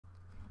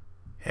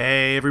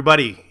Hey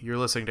everybody, you're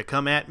listening to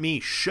Come At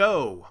Me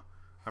Show.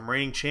 I'm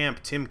reigning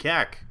champ Tim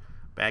Keck,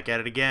 back at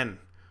it again,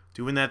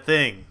 doing that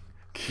thing,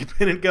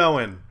 keeping it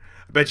going.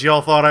 I bet you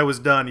all thought I was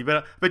done.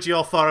 I bet you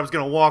all thought I was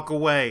going to walk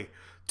away.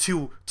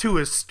 Two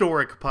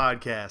historic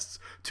podcasts,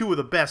 two of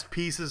the best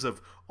pieces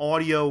of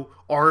audio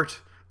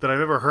art that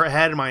I've ever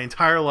had in my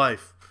entire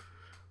life.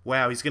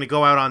 Wow, he's going to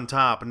go out on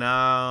top.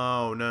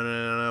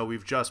 No,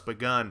 we've just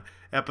begun.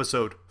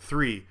 Episode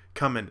 3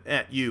 coming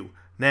at you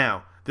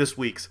now. This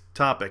week's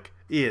topic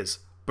is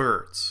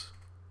birds.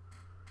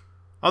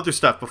 Other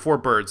stuff before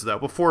birds, though.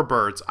 Before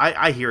birds,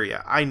 I hear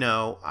ya. I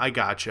know. I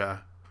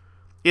gotcha.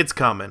 It's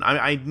coming.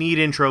 I need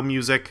intro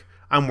music.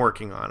 I'm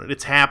working on it.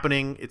 It's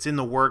happening. It's in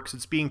the works.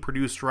 It's being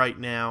produced right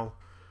now.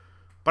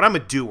 But I'm a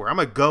doer. I'm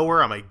a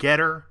goer. I'm a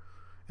getter.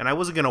 And I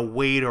wasn't going to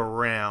wait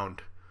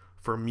around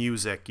for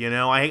music, you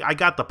know? I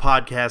got the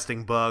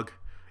podcasting bug.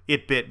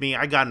 It bit me.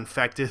 I got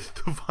infected.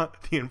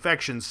 The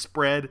infection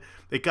spread.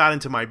 It got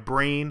into my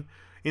brain,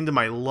 into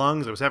my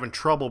lungs. I was having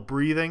trouble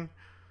breathing.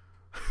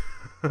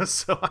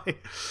 So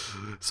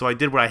I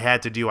did what I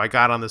had to do. I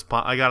got on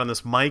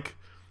this mic,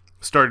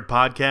 started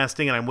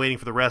podcasting, and I'm waiting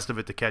for the rest of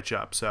it to catch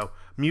up. So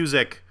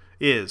music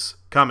is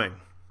coming.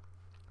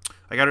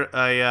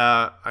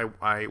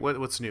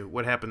 What's new?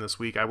 What happened this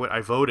week?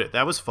 I voted.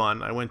 That was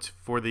fun. I went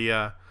for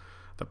the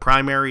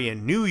primary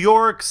in New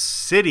York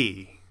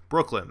City,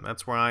 Brooklyn.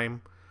 That's where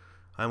I'm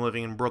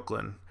living in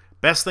Brooklyn.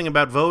 Best thing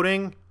about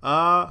voting,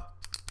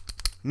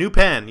 new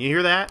pen. You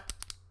hear that?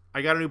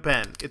 I got a new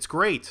pen. It's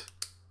great.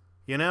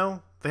 You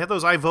know, they have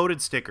those I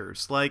voted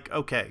stickers. Like,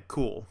 okay,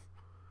 cool.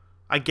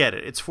 I get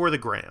it. It's for the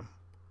gram.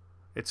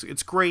 It's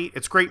great.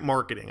 It's great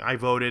marketing. I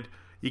voted.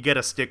 You get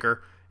a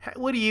sticker.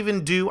 What do you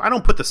even do? I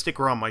don't put the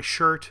sticker on my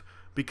shirt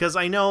because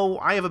I know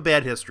I have a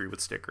bad history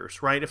with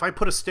stickers, right? If I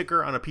put a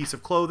sticker on a piece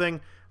of clothing,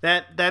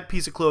 that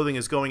piece of clothing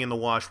is going in the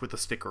wash with a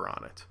sticker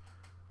on it.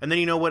 And then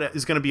you know what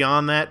is going to be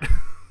on that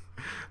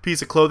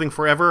piece of clothing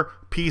forever?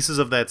 Pieces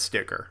of that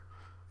sticker.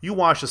 You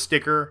wash a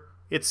sticker,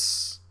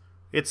 it's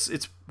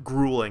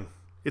grueling.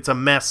 It's a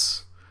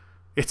mess.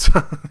 It's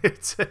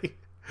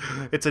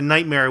a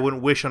nightmare I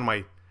wouldn't wish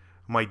on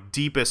my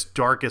deepest,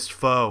 darkest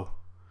foe.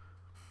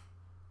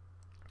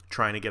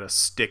 Trying to get a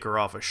sticker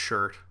off a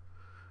shirt.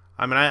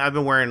 I mean, I've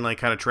been wearing like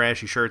kind of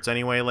trashy shirts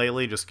anyway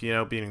lately, just, you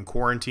know, being in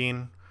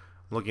quarantine,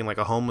 looking like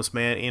a homeless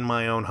man in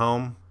my own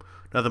home.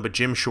 Nothing but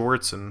gym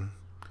shorts and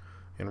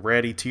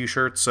ratty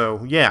t-shirts.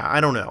 So yeah,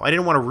 I don't know. I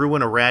didn't want to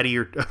ruin a ratty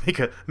or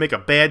make a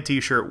bad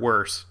t-shirt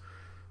worse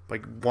by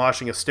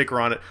washing a sticker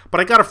on it.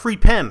 But I got a free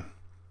pen.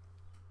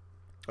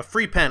 A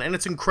free pen, and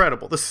it's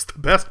incredible. This is the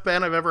best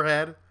pen I've ever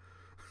had.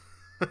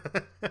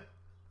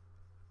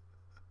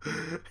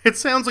 It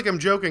sounds like I'm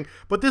joking,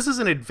 but this is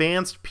an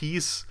advanced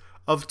piece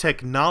of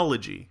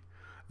technology.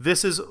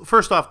 This is,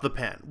 first off, the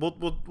pen.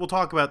 We'll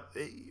talk about.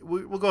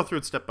 We'll go through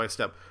it step by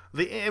step.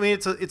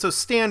 It's a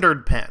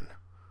standard pen.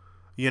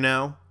 You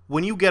know,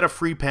 when you get a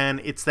free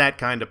pen, it's that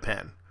kind of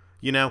pen.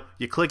 You know,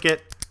 you click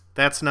it.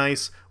 That's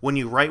nice. When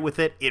you write with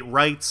it, it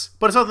writes.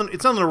 But it's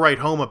nothing to write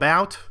home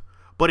about.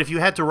 But if you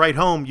had to write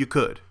home, you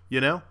could. You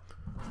know.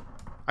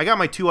 I got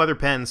my two other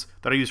pens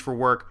that I use for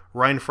work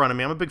right in front of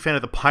me. I'm a big fan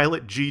of the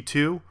Pilot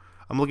G2.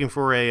 I'm looking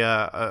for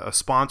a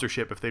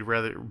sponsorship if they'd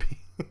rather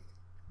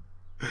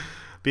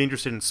be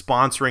interested in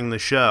sponsoring the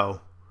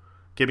show.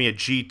 Give me a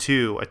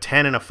G2, a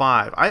 10 and a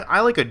 5. I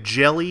like a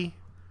gel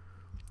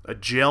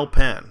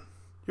pen.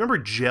 You remember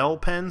gel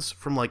pens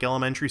from like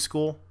elementary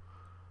school?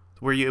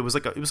 Where it was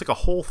like a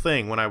whole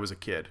thing when I was a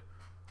kid,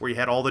 where you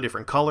had all the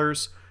different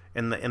colors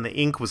and the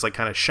ink was like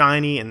kind of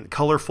shiny and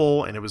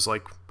colorful, and it was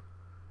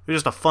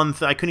just a fun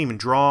thing. I couldn't even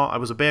draw. I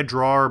was a bad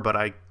drawer,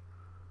 but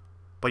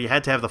you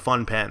had to have the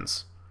fun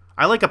pens.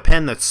 I like a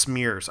pen that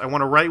smears. I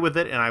want to write with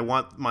it, and I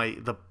want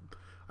the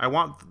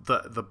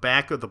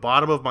back of the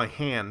bottom of my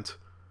hand,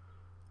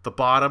 the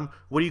bottom.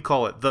 What do you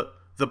call it?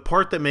 The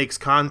part that makes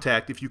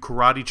contact if you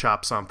karate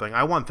chop something.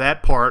 I want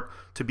that part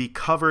to be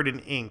covered in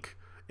ink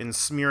and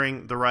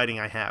smearing the writing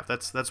I have.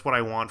 That's what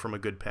I want from a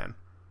good pen.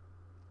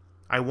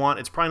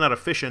 It's probably not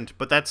efficient,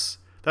 but that's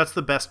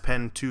the best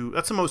pen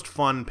that's the most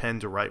fun pen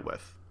to write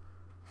with.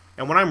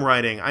 And when I'm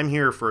writing, I'm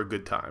here for a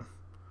good time.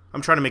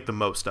 I'm trying to make the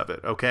most of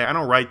it, okay? I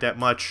don't write that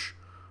much.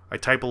 I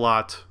type a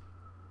lot.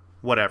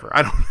 Whatever.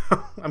 I don't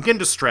know. I'm getting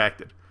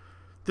distracted.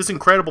 This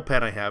incredible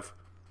pen I have.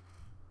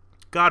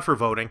 God for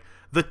voting.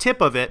 The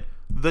tip of it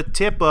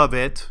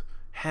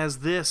has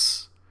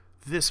this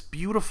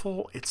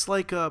beautiful, it's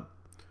like a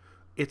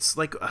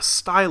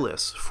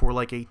stylus for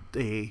like a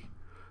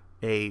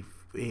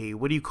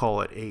what do you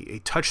call it? A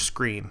touch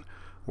screen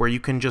where you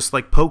can just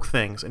like poke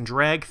things and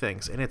drag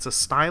things, and it's a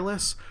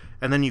stylus,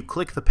 and then you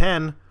click the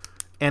pen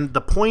and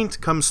the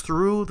point comes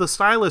through the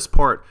stylus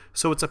part.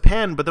 So it's a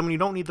pen, but then when you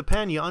don't need the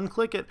pen, you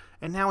unclick it,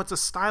 and now it's a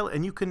stylus,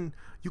 and you can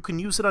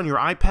use it on your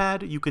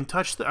iPad. You can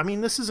touch I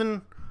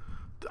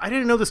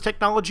didn't know this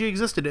technology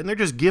existed, and they're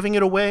just giving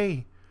it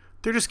away.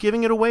 They're just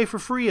giving it away for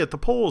free at the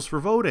polls for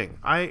voting.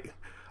 I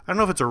don't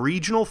know if it's a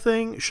regional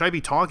thing. Should I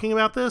be talking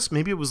about this?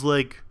 Maybe it was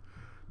like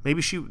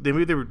Maybe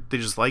they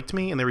just liked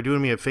me and they were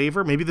doing me a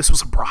favor. Maybe this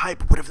was a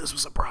bribe. What if this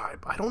was a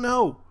bribe? I don't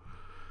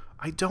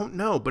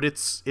know. But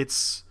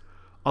it's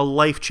a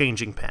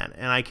life-changing pen,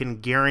 and I can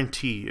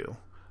guarantee you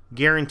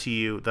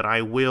that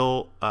I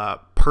will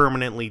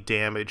permanently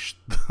damage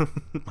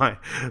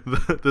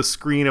the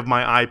screen of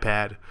my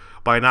iPad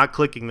by not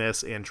clicking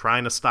this and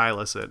trying to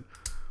stylus it.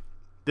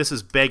 This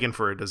is begging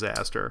for a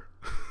disaster.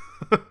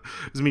 This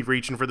is me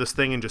reaching for this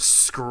thing and just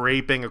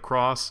scraping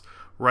across,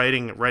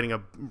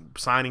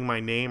 signing my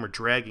name, or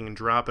dragging and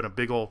dropping a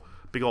big old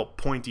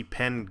pointy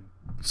pen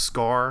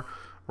scar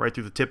right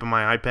through the tip of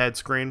my iPad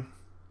screen.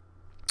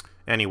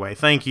 Anyway,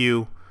 thank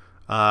you,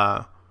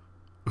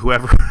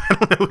 whoever. I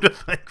don't know who to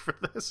thank for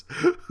this.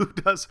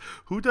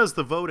 Who does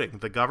the voting?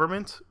 The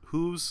government?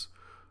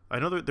 I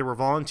know that there were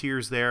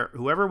volunteers there.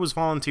 Whoever was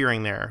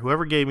volunteering there,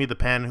 whoever gave me the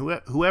pen,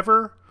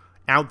 whoever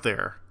out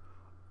there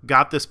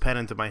got this pen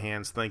into my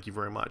hands, thank you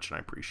very much, and I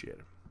appreciate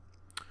it.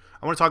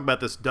 I want to talk about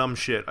this dumb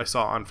shit I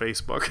saw on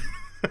Facebook.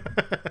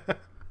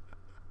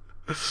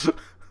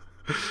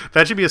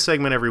 That should be a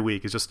segment every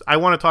week. It's just, I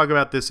want to talk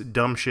about this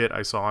dumb shit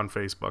I saw on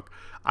Facebook.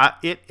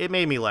 It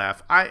made me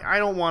laugh. I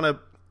don't want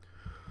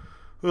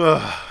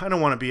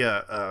to be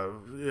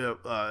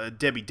a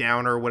Debbie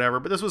Downer or whatever,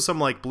 but this was some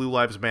like Blue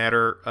Lives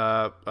Matter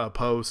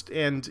post,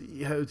 and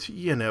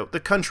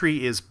the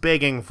country is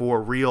begging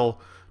for real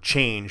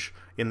change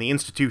in the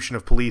institution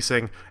of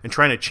policing and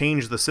trying to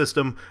change the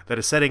system that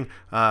is setting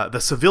the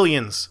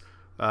civilians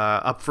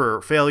up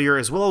for failure,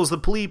 as well as the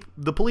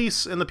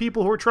police and the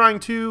people who are trying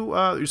to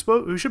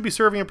who should be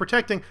serving and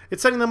protecting.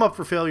 It's setting them up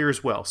for failure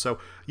as well. So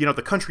the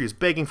country is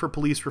begging for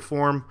police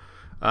reform.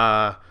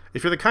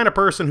 If you're the kind of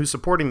person who's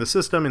supporting the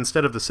system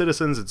instead of the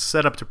citizens it's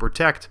set up to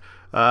protect,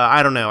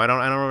 I don't know. I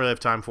don't really have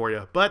time for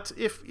you. But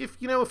if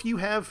you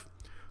have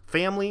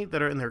family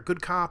that are in there,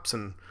 good cops,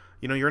 and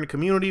you're in a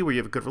community where you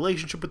have a good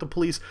relationship with the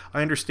police,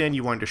 I understand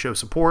you wanting to show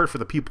support for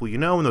the people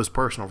and those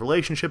personal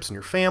relationships and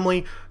your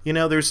family.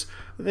 There's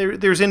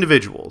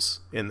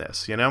individuals in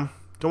this. Don't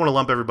want to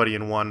lump everybody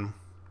in one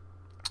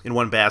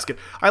basket.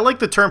 I like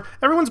the term.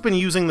 Everyone's been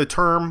using the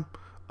term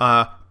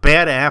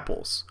bad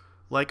apples.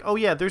 Like, oh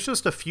yeah, there's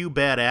just a few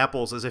bad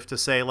apples, as if to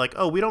say, like,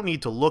 oh, we don't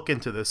need to look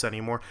into this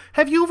anymore.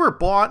 Have you ever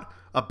bought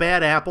a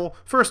bad apple?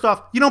 First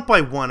off, you don't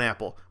buy one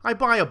apple. I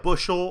buy a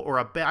bushel or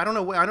I don't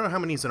know how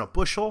many's in a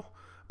bushel,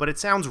 but it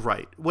sounds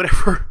right.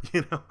 Whatever,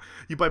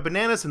 you buy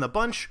bananas in the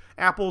bunch,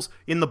 apples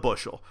in the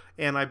bushel.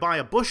 And I buy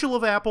a bushel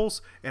of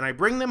apples, and I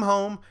bring them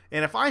home,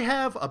 and if I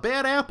have a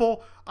bad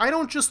apple, I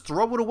don't just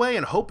throw it away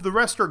and hope the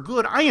rest are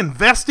good. I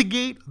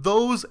investigate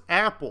those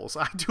apples.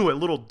 I do a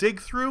little dig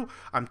through.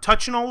 I'm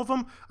touching all of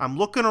them. I'm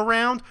looking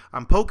around.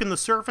 I'm poking the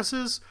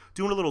surfaces,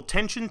 doing a little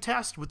tension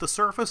test with the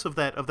surface of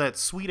that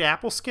sweet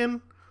apple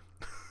skin.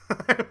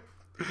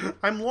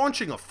 I'm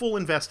launching a full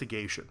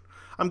investigation.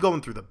 I'm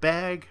going through the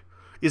bag.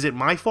 Is it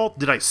my fault?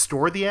 Did I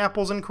store the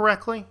apples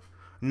incorrectly?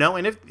 No,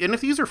 and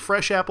if these are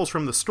fresh apples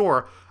from the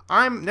store,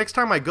 next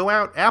time I go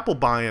out apple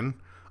buying,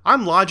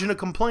 I'm lodging a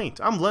complaint.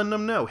 I'm letting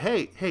them know,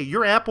 hey,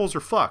 your apples are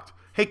fucked.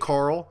 Hey,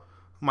 Carl,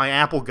 my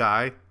apple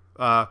guy,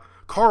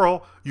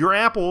 Carl, your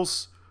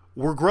apples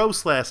were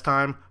gross last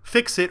time.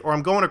 Fix it, or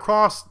I'm going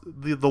across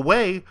the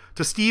way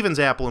to Steven's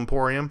Apple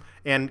Emporium,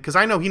 and because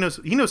I know he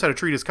knows how to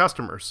treat his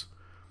customers.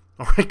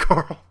 All right,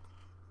 Carl.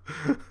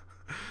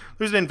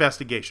 There's an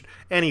investigation.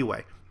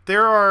 Anyway.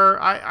 There are,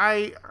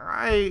 I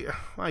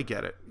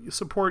get it. You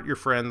support your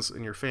friends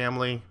and your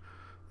family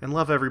and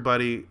love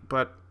everybody,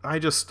 but I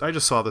just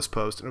saw this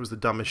post and it was the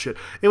dumbest shit.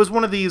 It was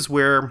one of these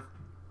where,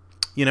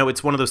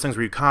 it's one of those things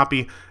where you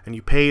copy and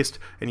you paste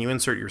and you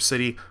insert your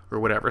city or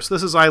whatever. So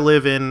this is, I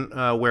live in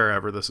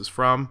wherever this is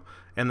from,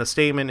 and the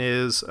statement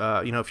is,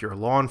 if you're a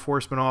law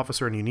enforcement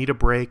officer and you need a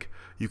break,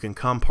 you can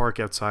come park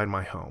outside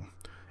my home.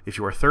 If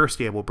you are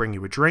thirsty, I will bring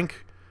you a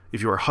drink.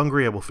 If you are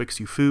hungry, I will fix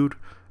you food.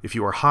 If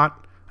you are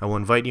hot, I will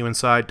invite you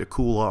inside to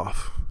cool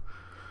off.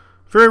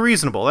 Very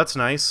reasonable. That's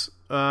nice.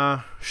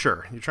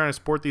 Sure. You're trying to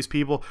support these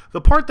people.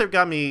 The part that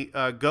got me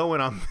going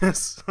on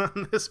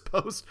this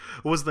post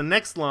was the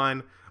next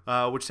line,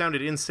 which sounded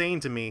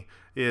insane to me,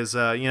 is,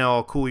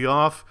 I'll cool you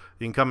off.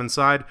 You can come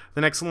inside.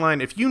 The next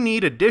line, if you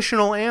need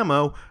additional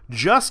ammo,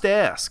 just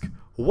ask.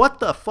 What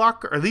the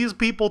fuck are these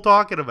people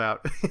talking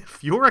about?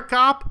 If you're a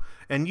cop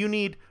and you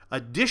need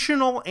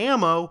additional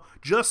ammo,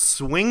 just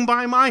swing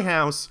by my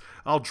house.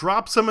 I'll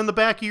drop some in the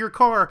back of your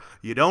car.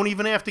 You don't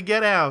even have to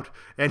get out,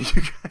 and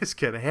you guys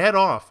can head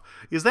off.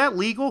 Is that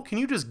legal? Can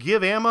you just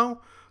give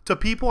ammo to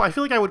people? I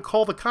feel like I would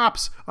call the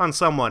cops on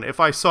someone if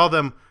I saw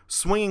them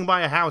swinging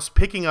by a house,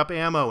 picking up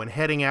ammo, and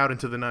heading out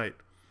into the night.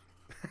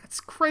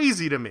 That's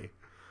crazy to me.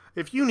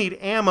 If you need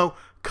ammo,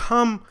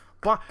 come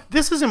by.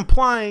 This is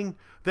implying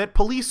that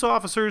police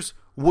officers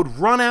would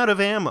run out of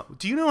ammo.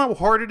 Do you know how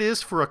hard it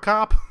is for a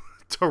cop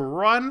to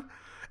run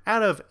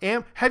out of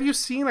ammo? Have you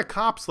seen a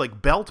cop's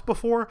belt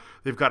before?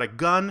 They've got a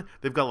gun.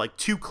 They've got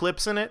 2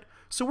 clips in it.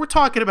 So we're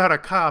talking about a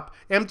cop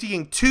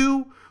emptying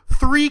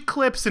 2-3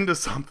 clips into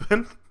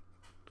something.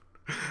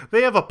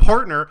 They have a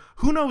partner.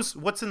 Who knows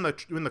what's in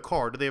the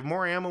car? Do they have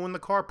more ammo in the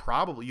car?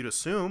 Probably, you'd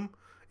assume.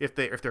 if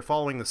they're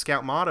following the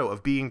scout motto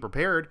of being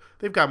prepared,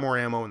 they've got more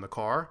ammo in the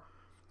car.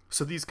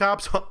 So these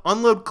cops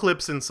unload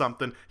clips in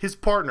something. His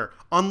partner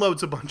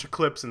unloads a bunch of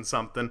clips in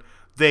something.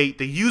 They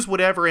use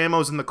whatever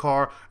ammo's in the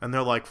car, and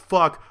they're like,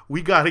 fuck,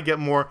 we got to get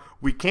more.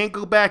 We can't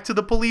go back to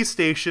the police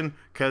station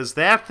because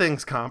that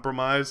thing's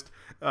compromised.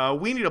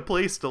 We need a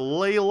place to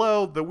lay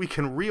low that we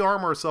can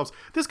rearm ourselves.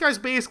 This guy's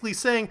basically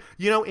saying,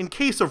 in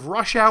case of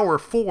Rush Hour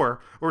 4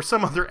 or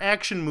some other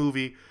action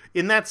movie,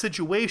 in that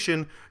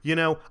situation,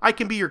 I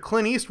can be your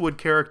Clint Eastwood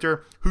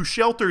character who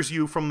shelters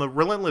you from the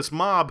relentless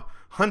mob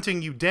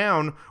hunting you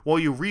down while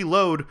you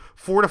reload,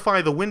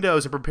 fortify the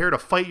windows, and prepare to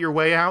fight your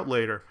way out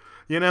later.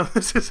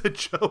 This is a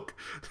joke.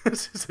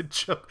 This is a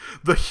joke.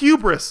 The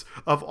hubris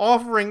of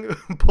offering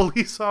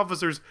police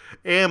officers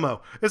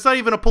ammo. It's not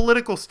even a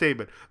political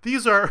statement.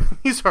 These are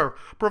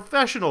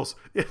professionals.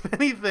 If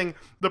anything,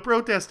 the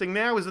protesting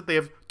now is that they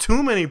have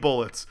too many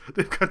bullets.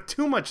 They've got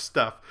too much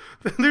stuff.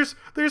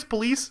 There's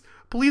police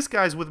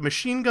guys with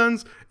machine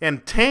guns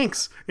and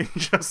tanks in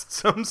just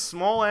some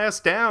small ass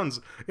towns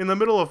in the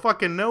middle of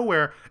fucking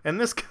nowhere. And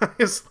this guy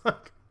is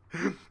like,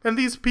 and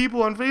these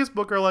people on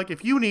Facebook are like,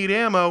 if you need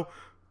ammo,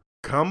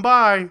 come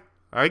by.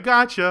 I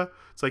gotcha.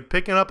 It's like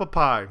picking up a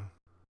pie.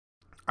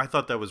 I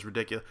thought that was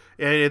ridiculous.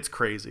 It's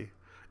crazy.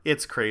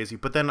 It's crazy.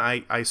 But then I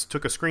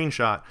took a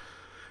screenshot,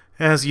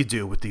 as you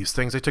do with these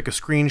things. I took a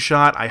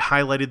screenshot, I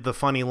highlighted the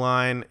funny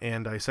line,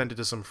 and I sent it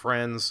to some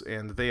friends,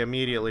 and they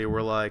immediately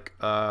were like,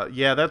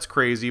 yeah, that's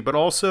crazy. But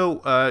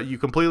also, you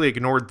completely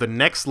ignored the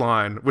next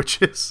line,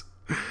 which is,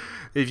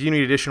 if you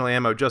need additional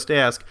ammo, just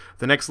ask.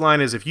 The next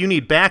line is, if you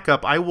need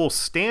backup, I will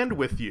stand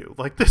with you.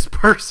 Like, this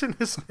person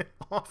is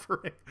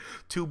offering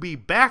to be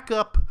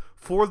backup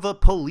for the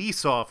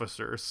police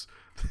officers.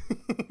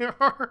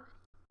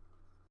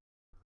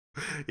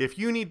 If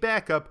you need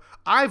backup,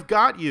 I've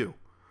got you.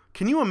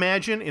 Can you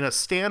imagine in a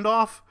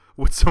standoff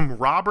with some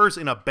robbers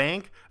in a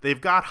bank? They've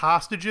got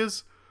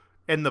hostages,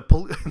 and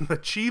the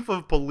chief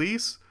of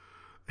police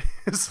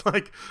is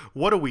like,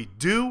 what do we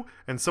do?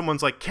 And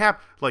someone's like,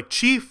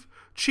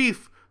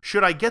 Chief,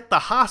 should I get the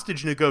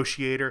hostage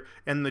negotiator?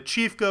 And the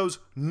chief goes,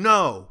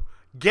 no,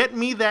 get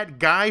me that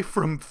guy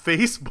from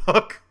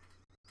Facebook.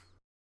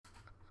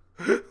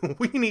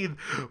 We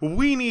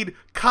need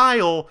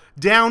Kyle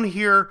down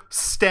here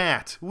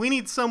stat. We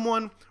need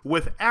someone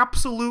with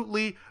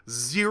absolutely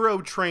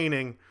zero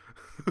training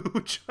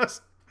who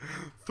just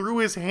threw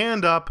his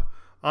hand up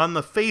on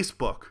the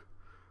Facebook.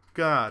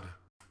 God.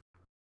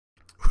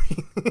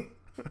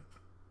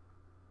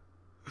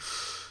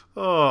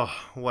 Oh,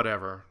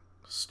 whatever.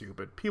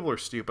 Stupid. People are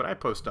stupid. I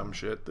post dumb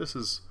shit. This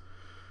is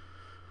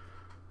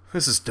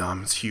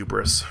dumb. It's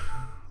hubris.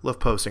 Love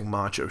posting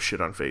macho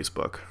shit on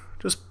Facebook.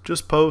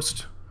 Just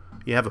post.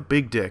 You have a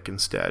big dick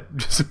instead.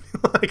 Just be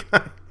like,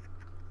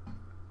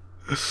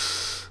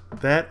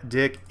 that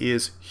dick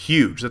is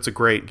huge. That's a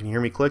great. Can you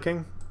hear me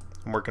clicking?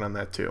 I'm working on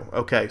that too.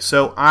 Okay,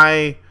 so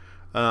I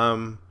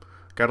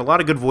got a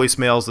lot of good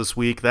voicemails this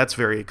week. That's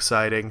very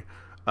exciting.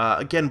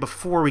 Again,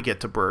 before we get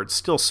to birds,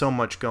 still so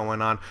much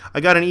going on. I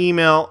got an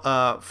email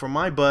from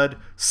my bud,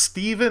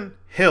 Stephen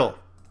Hill.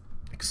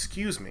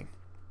 Excuse me.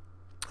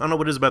 I don't know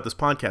what it is about this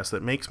podcast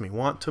that makes me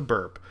want to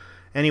burp.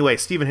 Anyway,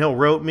 Stephen Hill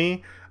wrote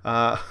me,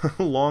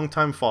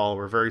 longtime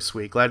follower, very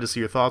sweet. Glad to see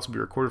your thoughts will be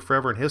recorded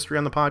forever in history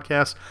on the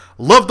podcast.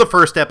 Love the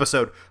first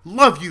episode.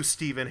 Love you,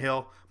 Stephen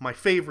Hill. My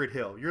favorite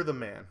Hill. You're the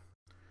man.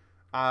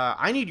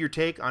 I need your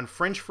take on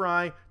French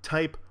fry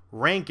type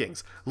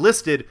rankings.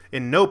 Listed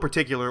in no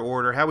particular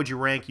order, how would you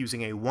rank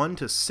using a 1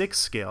 to 6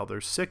 scale?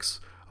 There's 6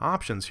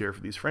 options here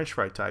for these French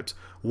fry types.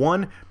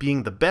 1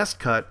 being the best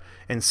cut,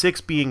 and 6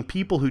 being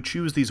people who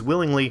choose these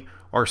willingly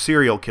are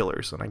serial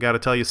killers. And I gotta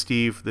tell you,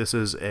 Steve, this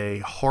is a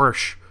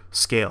harsh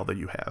scale that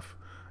you have.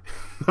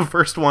 The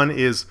first one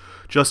is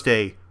just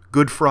a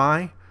good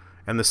fry,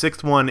 and the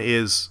 6th one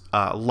is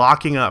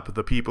locking up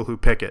the people who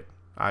pick it.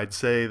 I'd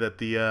say that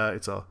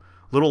it's a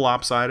little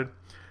lopsided.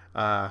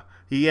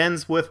 He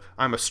ends with,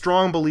 I'm a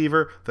strong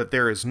believer that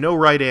there is no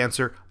right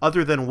answer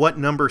other than what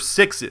number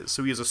 6 is.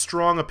 So he has a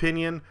strong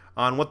opinion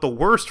on what the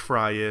worst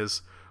fry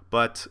is,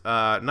 but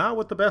not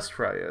what the best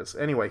fry is.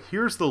 Anyway,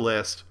 here's the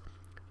list.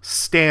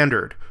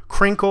 Standard: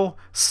 crinkle,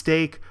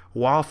 steak,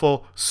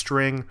 waffle,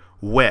 string,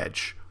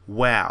 wedge.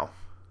 Wow.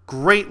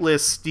 Great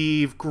list,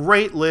 Steve.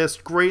 Great list.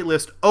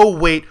 Oh,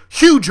 wait.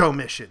 Huge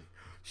omission,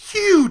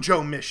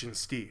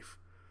 Steve.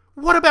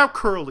 What about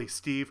curly,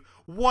 Steve?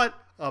 What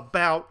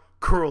about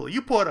curly?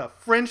 You put a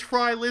French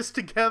fry list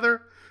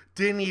together,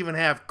 didn't even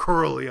have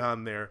curly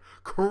on there.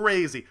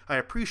 Crazy. I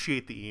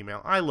appreciate the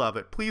email. I love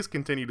it. Please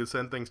continue to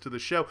send things to the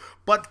show.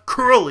 But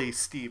curly,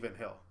 Stephen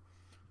Hill.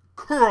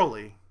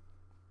 Curly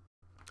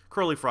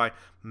fry,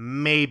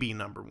 maybe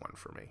number 1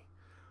 for me.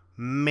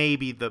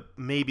 Maybe the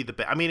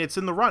best. I mean, it's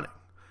in the running.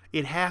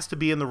 It has to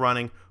be in the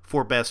running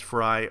for best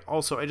fry.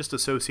 Also, I just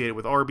associate it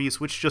with Arby's,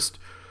 which just,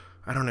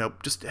 I don't know,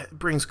 just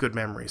brings good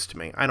memories to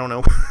me. I don't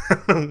know,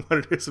 what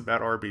it is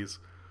about Arby's.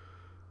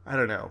 I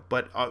don't know,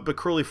 but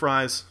curly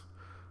fries,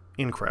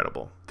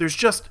 incredible. There's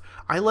just,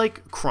 I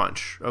like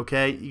crunch,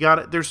 okay? You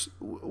got it.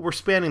 We're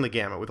spanning the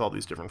gamut with all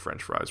these different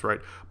French fries, right?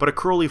 But a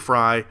curly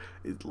fry,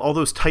 all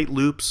those tight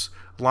loops,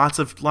 lots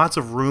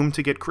of room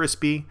to get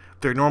crispy.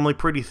 They're normally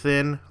pretty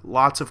thin,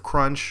 lots of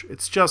crunch.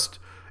 It's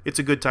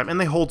a good time. And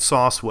they hold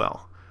sauce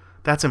well.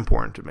 That's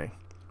important to me.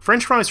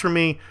 French fries for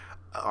me,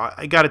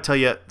 I got to tell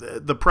you,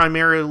 the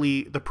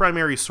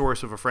primary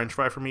source of a French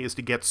fry for me is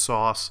to get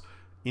sauce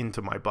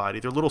into my body.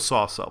 They're little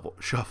sauce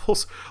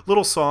shovels.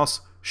 Little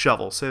sauce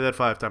shovels. Say that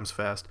 5 times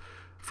fast.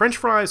 French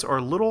fries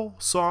are little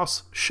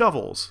sauce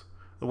shovels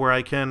where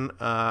I can,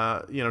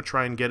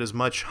 try and get as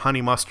much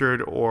honey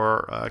mustard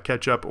or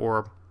ketchup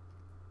or,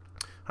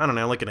 I don't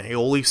know, like an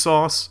aioli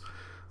sauce.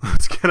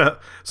 Let's get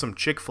some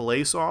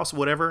Chick-fil-A sauce,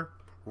 whatever,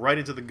 right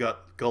into the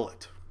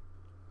gullet.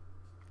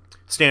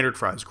 Standard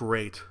fries,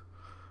 great.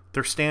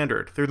 They're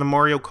standard. They're the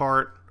Mario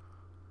Kart.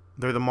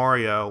 They're the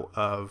Mario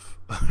of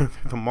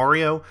the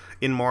Mario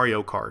in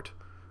Mario Kart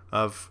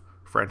of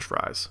French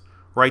fries.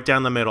 Right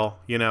down the middle.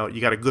 You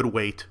got a good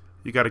weight.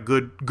 You got a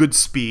good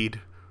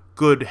speed,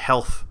 good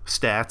health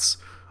stats.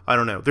 I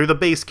don't know. They're the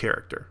base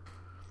character.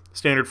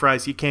 Standard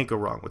fries, you can't go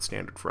wrong with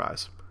standard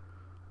fries.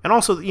 And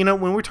also,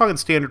 when we're talking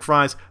standard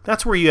fries,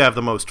 that's where you have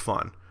the most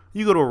fun.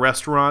 You go to a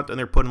restaurant and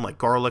they're putting like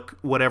garlic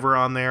whatever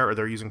on there, or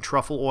they're using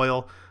truffle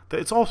oil.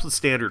 It's also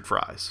standard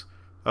fries.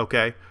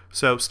 Okay?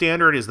 So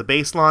standard is the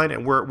baseline,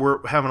 and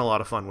we're having a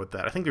lot of fun with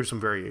that. I think there's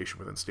some variation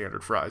within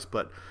standard fries,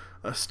 but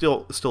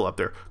still up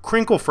there.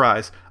 Crinkle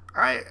fries.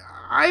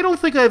 I don't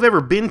think I've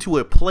ever been to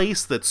a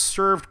place that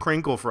served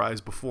crinkle fries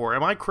before.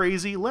 Am I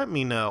crazy? Let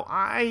me know.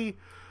 I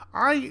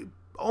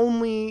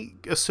only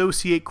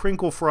associate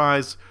crinkle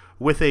fries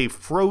with a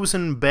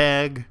frozen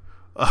bag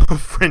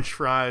of French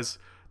fries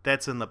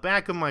that's in the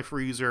back of my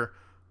freezer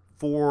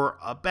for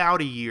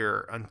about a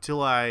year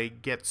until I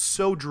get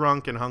so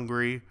drunk and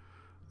hungry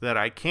that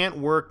I can't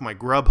work my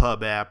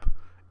Grubhub app,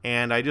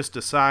 and I just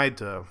decide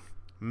to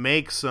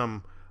make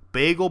some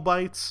bagel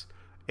bites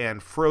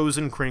and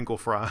frozen crinkle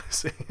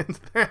fries. And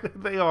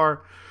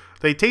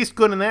they taste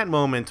good in that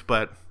moment,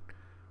 but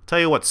tell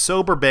you what,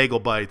 sober bagel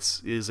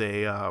bites is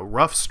a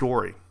rough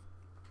story.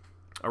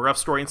 A rough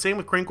story. And same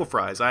with crinkle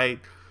fries.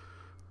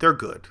 They're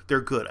good.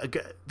 They're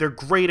good. They're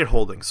great at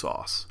holding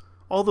sauce.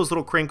 All those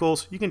little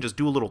crinkles, you can just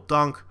do a little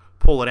dunk,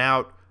 pull it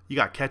out. You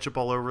got ketchup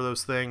all over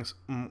those things.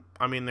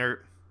 I mean,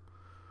 they're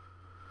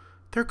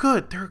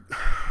good.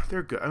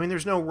 They're good. I mean,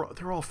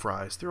 they're all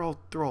fries. They're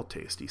all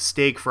tasty.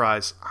 Steak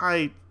fries.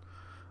 I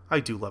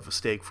do love a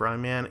steak fry,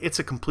 man. It's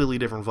a completely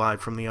different vibe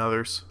from the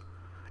others.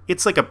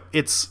 It's like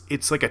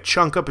a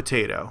chunk of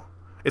potato.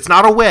 It's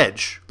not a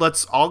wedge.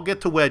 I'll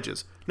get to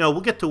wedges. No,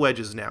 we'll get to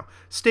wedges now.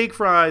 Steak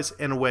fries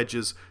and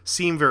wedges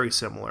seem very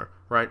similar,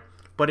 right?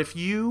 But if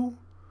you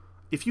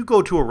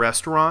go to a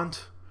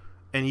restaurant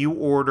and you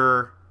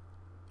order,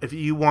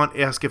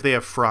 ask if they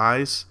have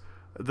fries,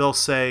 they'll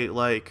say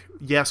like,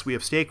 yes, we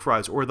have steak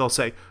fries, or they'll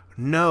say,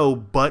 no,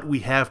 but we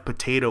have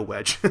potato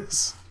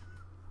wedges.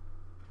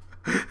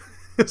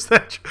 Is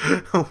that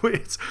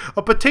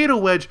a potato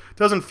wedge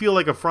doesn't feel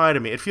like a fry to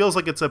me. It feels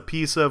like it's a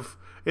piece of,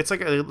 it's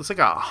like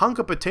a hunk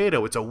of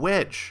potato. It's a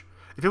wedge.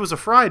 If it was a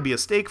fry, it'd be a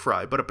steak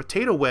fry, but a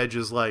potato wedge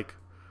is like,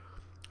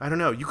 I don't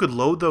know, you could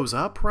load those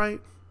up, right?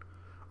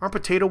 Aren't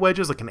potato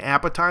wedges like an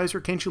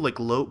appetizer? Can't you like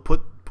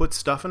put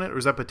stuff in it, or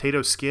is that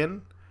potato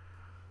skin?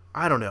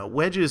 I don't know.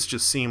 Wedges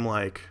seem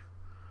like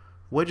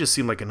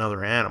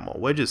another animal.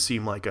 Wedges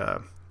seem like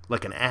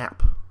an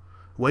app.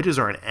 Wedges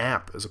are an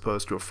app as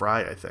opposed to a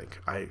fry, I think.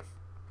 I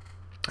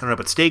don't know,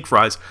 but steak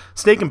fries,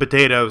 steak and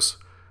potatoes,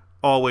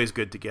 always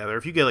good together.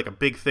 If you get like a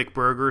big thick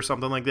burger or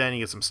something like that and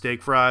you get some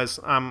steak fries,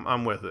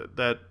 I'm with it.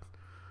 That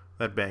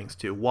bangs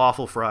too.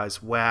 Waffle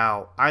fries,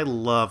 wow. I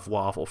love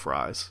waffle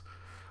fries.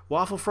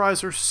 Waffle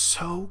fries are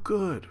so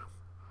good.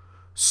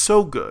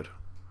 So good.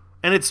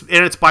 And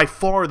it's by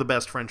far the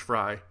best French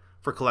fry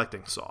for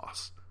collecting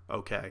sauce.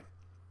 Okay.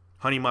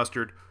 Honey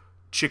mustard,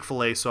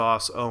 Chick-fil-A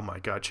sauce. Oh my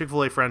god.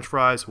 Chick-fil-A French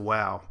fries,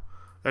 wow.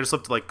 I just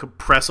love to like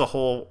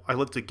I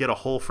love to get a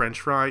whole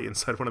French fry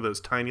inside one of those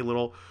tiny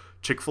little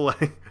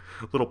Chick-fil-A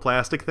little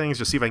plastic things.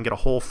 Just see if I can get a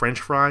whole French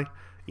fry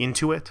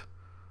into it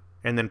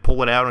and then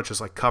pull it out and it's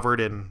just like covered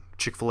in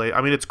Chick-fil-A.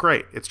 I mean, it's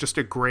great. It's just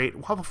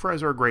waffle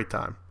fries are a great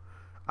time.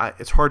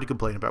 It's hard to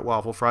complain about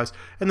waffle fries.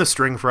 And the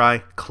string fry,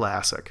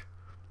 classic.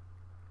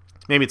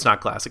 Maybe it's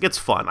not classic. It's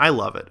fun. I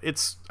love it.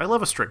 I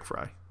love a string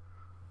fry.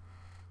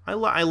 I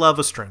love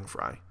a string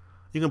fry.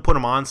 You can put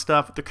them on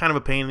stuff. They're kind of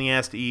a pain in the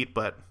ass to eat,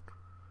 but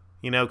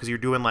because you're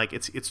doing like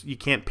it's you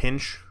can't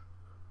pinch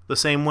the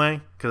same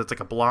way because it's like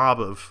a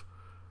blob of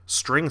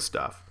string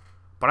stuff.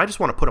 But I just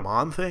want to put them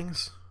on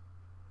things.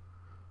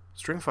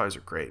 String fries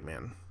are great,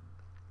 man.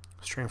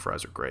 String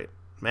fries are great.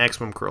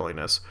 Maximum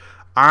curliness.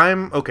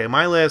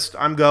 My list.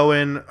 I'm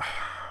going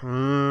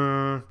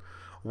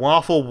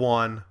waffle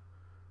 1,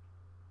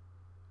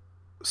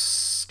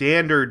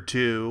 standard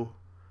 2,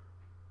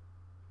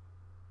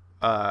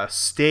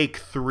 steak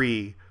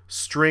 3,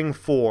 string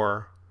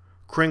 4,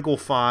 crinkle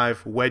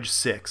 5, wedge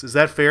 6. Is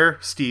that fair,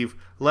 Steve?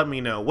 Let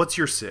me know. What's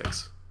your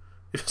 6?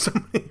 If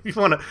you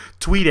want to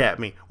tweet at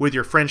me with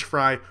your French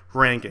fry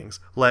rankings,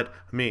 let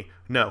me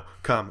know.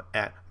 Come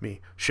at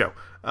me, show.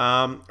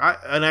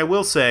 I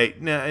will say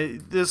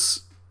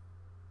this.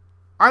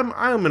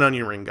 I'm an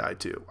onion ring guy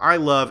too. I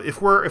love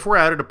if we're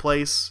out at a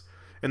place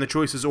and the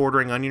choice is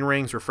ordering onion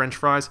rings or French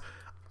fries,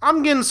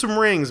 I'm getting some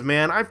rings,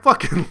 man. I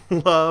fucking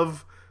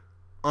love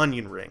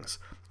onion rings.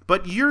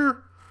 But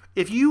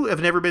if you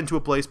have never been to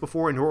a place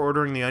before and you're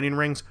ordering the onion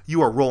rings,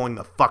 you are rolling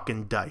the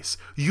fucking dice.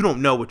 You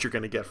don't know what you're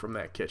going to get from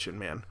that kitchen,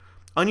 man.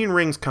 Onion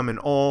rings come in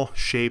all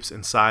shapes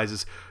and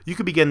sizes. You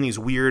could be getting these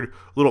weird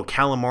little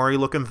calamari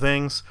looking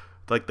things,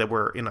 like that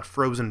were in a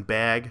frozen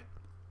bag.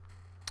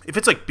 If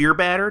it's like beer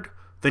battered,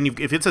 then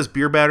if it says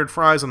beer battered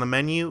fries on the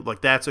menu,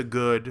 like that's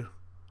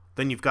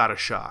then you've got a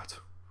shot.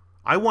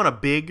 I want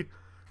a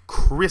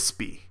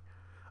crispy,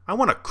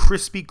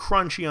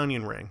 crunchy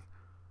onion ring.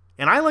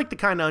 And I like the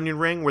kind of onion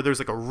ring where there's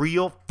like a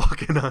real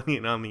fucking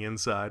onion on the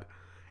inside.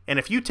 And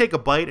if you take a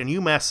bite and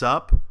you mess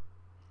up,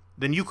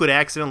 then you could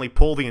accidentally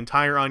pull the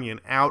entire onion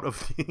out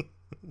of the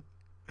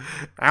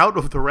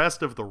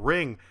rest of the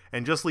ring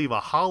and just leave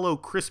a hollow,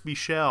 crispy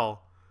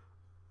shell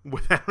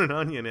without an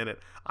onion in it.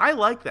 I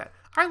like that.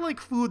 I like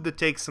food that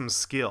takes some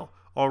skill.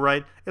 All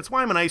right, it's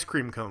why I'm an ice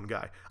cream cone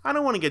guy. I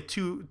don't want to get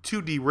too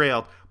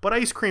derailed, but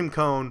ice cream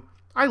cone,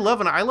 I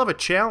love a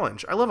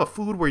challenge. I love a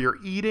food where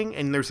you're eating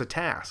and there's a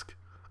task.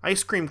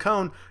 Ice cream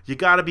cone, you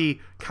got to be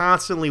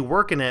constantly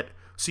working it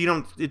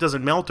so it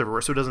doesn't melt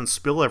everywhere, so it doesn't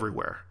spill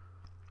everywhere.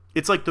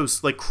 It's like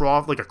those like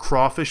a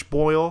crawfish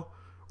boil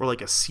or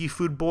like a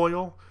seafood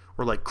boil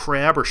or like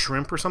crab or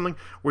shrimp or something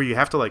where you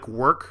have to like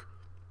work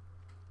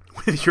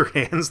with your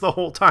hands the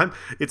whole time.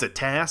 It's a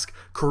task.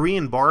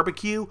 Korean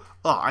barbecue.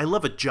 Oh, I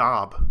love a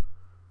job.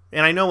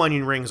 And I know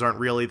onion rings aren't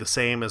really the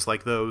same as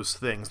like those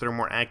things. They're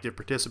more active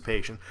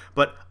participation.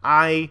 But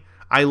I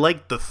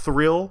like the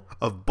thrill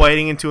of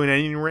biting into an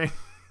onion ring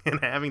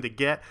and having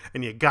to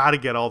and you got to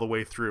get all the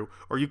way through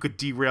or you could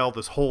derail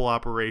this whole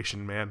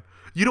operation, man.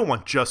 You don't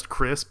want just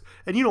crisp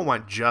and you don't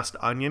want just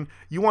onion.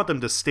 You want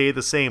them to stay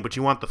the same, but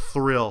you want the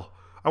thrill.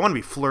 I want to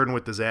be flirting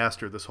with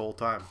disaster this whole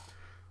time.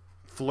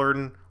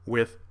 Flirting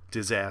with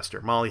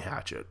disaster. Molly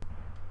Hatchet.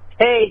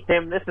 Hey,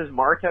 Tim, this is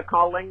Marta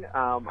calling.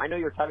 I know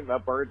you were talking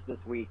about birds this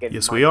week. And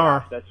yes, we are.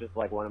 Gosh, that's just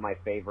like one of my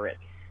favorite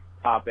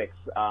topics.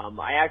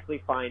 I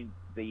actually find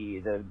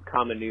the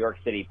common New York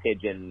City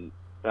pigeon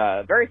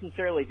very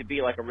sincerely to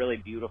be like a really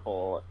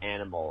beautiful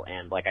animal.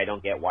 And like I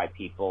don't get why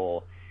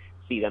people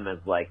see them as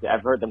like,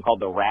 I've heard them called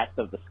the rats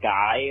of the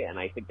sky. And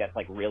I think that's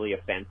like really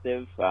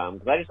offensive.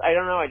 Because I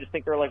don't know. I just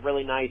think they're like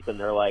really nice and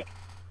they're like,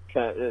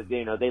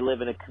 you know, they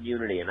live in a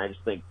community, and I just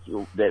think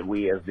that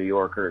we as New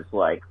Yorkers,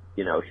 like,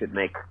 you know, should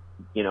make,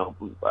 you know,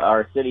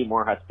 our city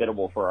more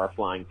hospitable for our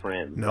flying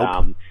friends.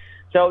 Nope.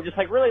 So just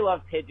like really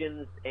love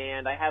pigeons,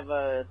 and I have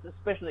a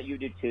suspicion that you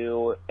do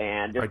too,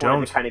 and just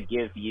wanted to kind of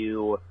give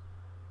you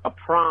a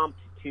prompt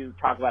to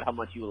talk about how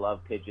much you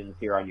love pigeons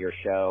here on your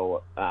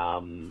show.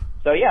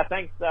 So yeah,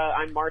 thanks.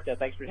 I'm Marta.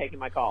 Thanks for taking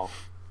my call.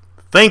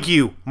 Thank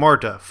you,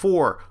 Marta,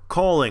 for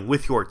calling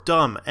with your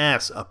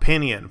dumb-ass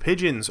opinion.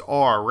 Pigeons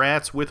are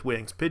rats with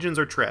wings. Pigeons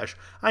are trash.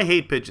 I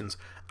hate pigeons.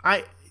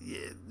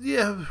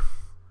 Yeah,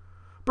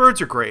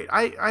 birds are great.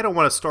 I don't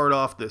want to start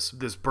off this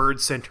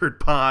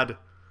bird-centered pod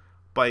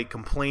by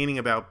complaining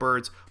about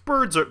birds.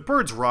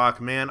 Birds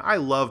rock, man. I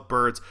love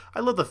birds. I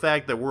love the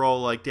fact that we're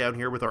all like down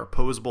here with our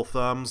opposable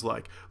thumbs.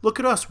 Like, look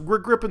at us. We're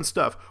gripping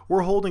stuff.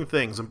 We're holding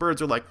things. And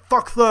birds are like,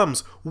 fuck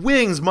thumbs.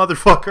 Wings,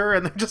 motherfucker.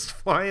 And they're just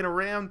flying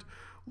around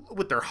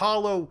with their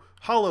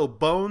hollow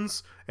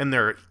bones and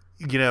their,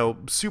 you know,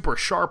 super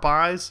sharp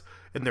eyes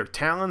and their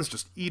talons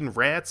just eating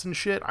rats and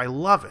shit. I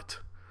love it.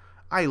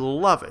 I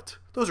love it.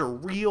 Those are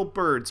real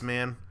birds,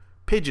 man.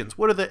 Pigeons,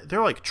 what are they?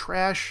 They're like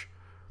trash.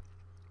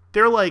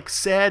 They're like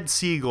sad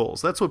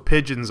seagulls. That's what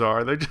pigeons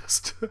are. They're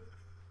just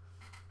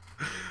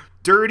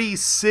dirty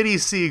city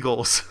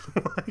seagulls.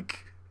 Like,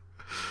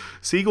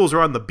 seagulls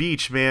are on the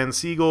beach, man.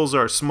 Seagulls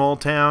are small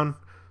town,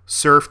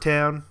 surf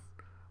town.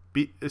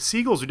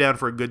 Seagulls are down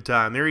for a good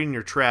time. They're eating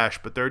your trash,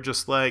 but they're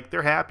just like,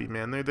 they're happy,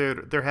 man.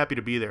 They're happy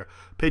to be there.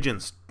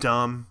 Pigeons,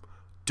 dumb,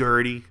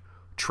 dirty,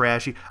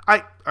 trashy.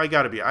 I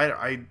gotta be.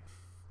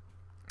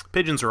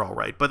 Pigeons are all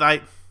right, but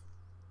I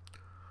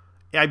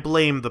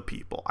blame the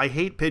people. I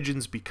hate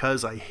pigeons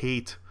because I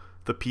hate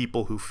the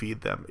people who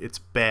feed them. It's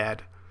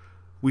bad.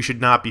 We should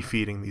not be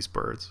feeding these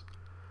birds.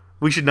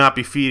 We should not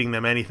be feeding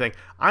them anything.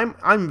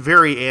 I'm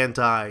very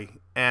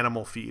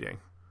anti-animal feeding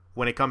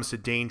when it comes to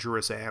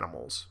dangerous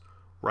animals.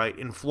 Right?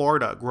 In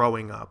Florida,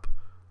 growing up,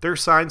 there are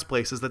signs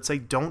places that say,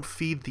 don't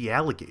feed the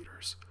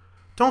alligators.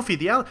 Don't feed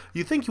the alligators.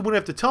 You think you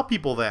wouldn't have to tell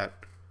people that.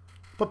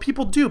 But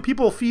people do.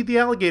 People feed the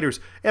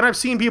alligators. And I've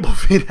seen people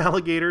feed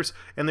alligators.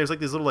 And there's like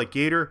these little like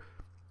gator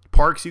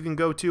parks you can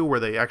go to where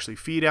they actually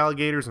feed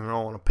alligators and they're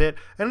all in a pit.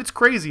 And it's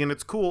crazy and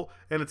it's cool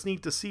and it's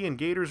neat to see. And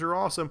gators are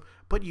awesome.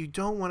 But you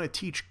don't want to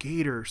teach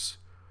gators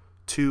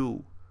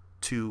to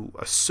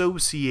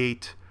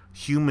associate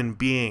human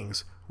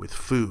beings with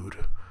food.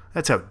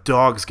 That's how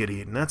dogs get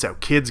eaten. That's how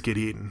kids get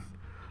eaten.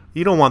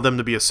 You don't want them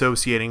to be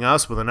associating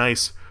us with a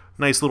nice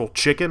nice little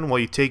chicken while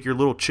you take your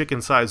little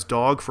chicken-sized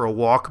dog for a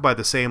walk by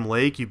the same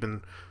lake you've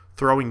been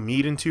throwing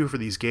meat into for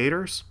these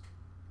gators.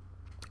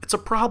 It's a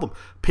problem.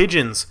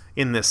 Pigeons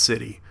in this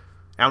city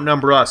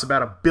outnumber us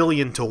about 1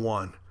 billion to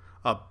 1.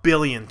 1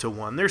 billion to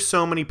 1. There's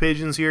so many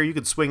pigeons here, you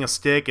could swing a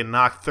stick and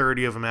knock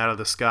 30 of them out of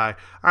the sky.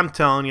 I'm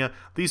telling you,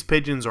 these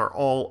pigeons are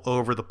all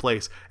over the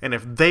place. And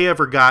if they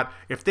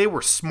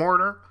were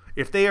smarter,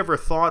 if they ever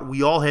thought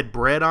we all had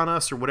bread on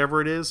us or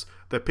whatever it is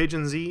that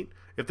pigeons eat,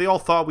 if they all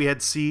thought we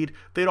had seed,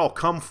 they'd all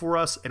come for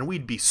us and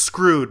we'd be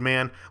screwed,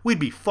 man. We'd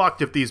be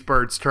fucked if these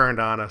birds turned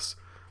on us.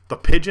 The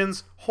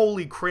pigeons,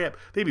 holy crap,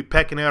 they'd be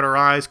pecking out our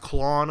eyes,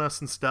 clawing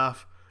us and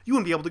stuff. You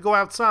wouldn't be able to go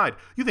outside.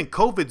 You think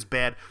COVID's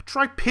bad?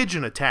 Try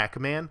pigeon attack,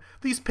 man.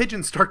 These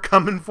pigeons start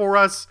coming for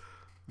us.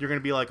 You're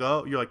going to be like,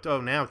 oh,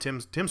 now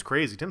Tim's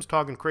crazy. Tim's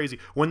talking crazy.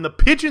 When the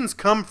pigeons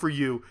come for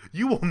you,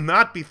 you will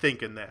not be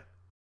thinking that.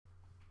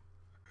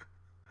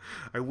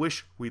 I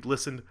wish we'd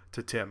listened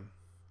to Tim.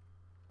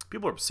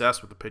 People are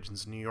obsessed with the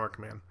pigeons in New York,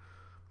 man.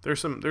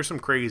 There's some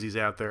crazies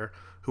out there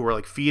who are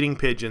like feeding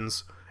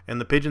pigeons, and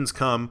the pigeons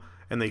come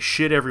and they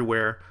shit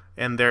everywhere.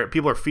 And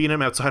people are feeding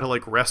them outside of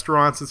like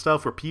restaurants and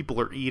stuff where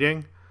people are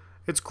eating.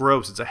 It's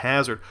gross. It's a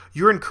hazard.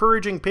 You're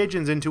encouraging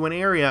pigeons into an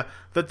area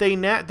that they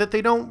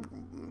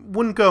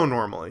wouldn't go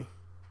normally.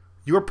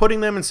 You're putting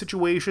them in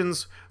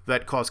situations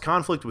that cause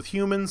conflict with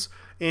humans,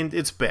 and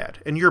it's bad.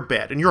 And you're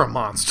bad. And you're a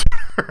monster.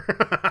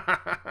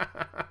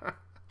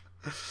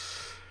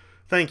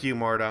 Thank you,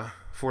 Marta,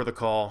 for the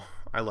call.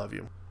 I love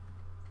you.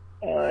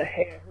 Hey,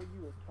 I heard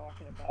you were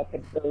talking about the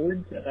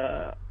birds, and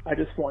I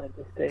just wanted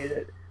to say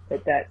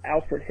that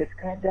Alfred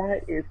Hitchcock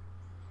guy is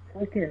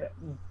freaking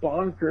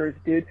bonkers,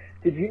 dude.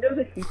 Did you know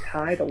that he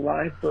tied a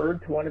live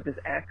bird to one of his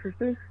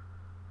actresses?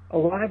 A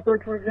live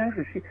bird to one of his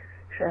actresses.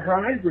 Her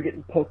eyes were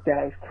getting poked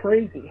out. It was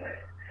crazy.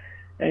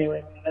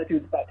 Anyway, man, that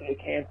dude's about to get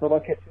canceled.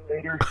 I'll catch you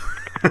later.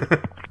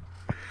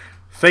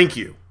 Thank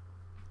you.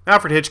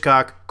 Alfred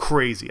Hitchcock,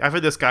 crazy. I've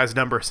had this guy's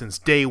number since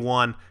day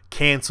one.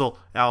 Cancel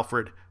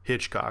Alfred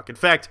Hitchcock. In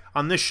fact,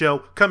 on this show,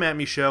 Come At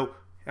Me show,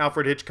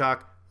 Alfred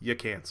Hitchcock, you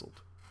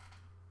canceled.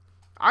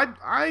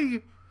 I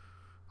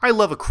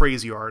love a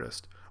crazy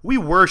artist. We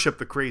worship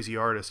the crazy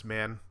artist,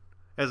 man.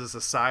 As a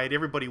society,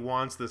 everybody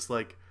wants this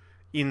like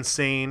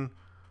insane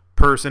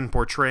person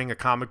portraying a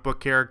comic book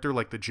character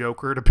like the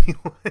Joker to be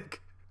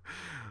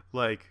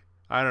like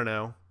I don't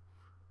know,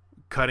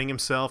 cutting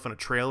himself in a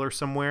trailer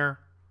somewhere,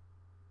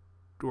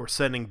 or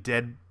sending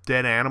dead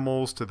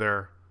animals to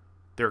their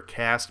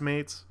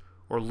castmates,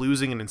 or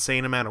losing an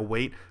insane amount of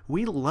weight.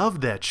 We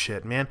love that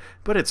shit, man.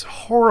 But it's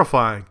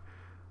horrifying.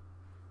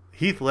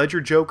 Heath Ledger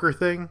Joker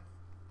thing.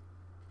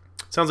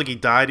 Sounds like he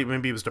died.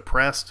 Maybe he was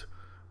depressed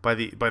by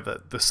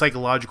the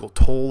psychological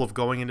toll of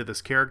going into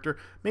this character.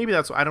 Maybe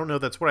I don't know.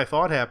 That's what I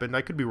thought happened.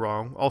 I could be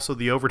wrong. Also,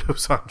 the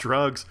overdose on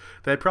drugs,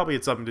 that probably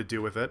had something to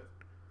do with it.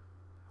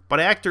 But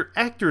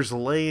actors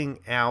laying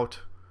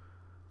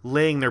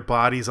their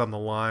bodies on the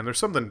line. There's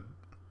something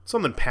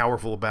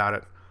powerful about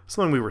it.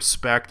 Something we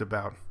respect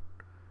about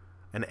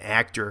an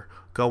actor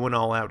going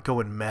all out,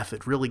 going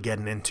method, really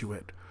getting into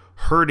it.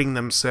 Hurting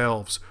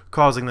themselves,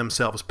 causing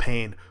themselves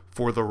pain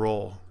for the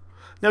role.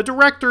 Now,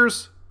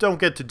 directors don't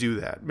get to do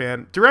that,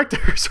 man.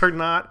 Directors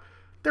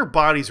their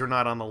bodies are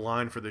not on the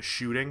line for the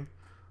shooting.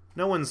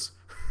 No one's...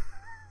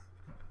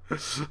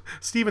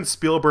 Steven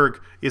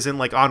Spielberg isn't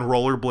like on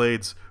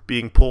rollerblades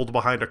being pulled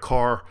behind a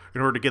car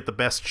in order to get the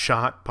best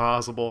shot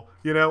possible.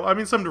 You know, I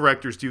mean, some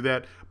directors do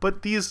that,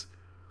 but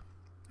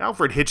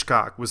Alfred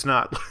Hitchcock was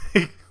not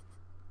like,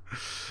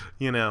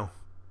 you know,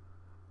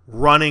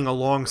 running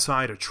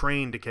alongside a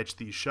train to catch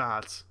these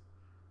shots.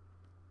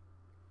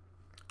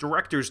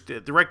 Directors,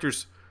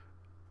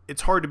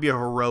 it's hard to be a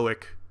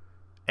heroic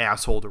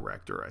asshole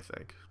director, I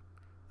think.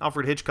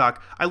 Alfred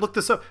Hitchcock, I looked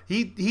this up.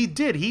 He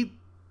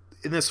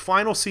in this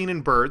final scene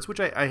in Birds,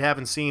 which I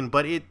haven't seen,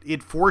 but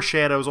it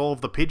foreshadows all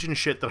of the pigeon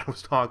shit that I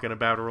was talking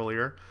about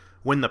earlier.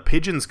 When the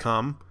pigeons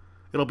come,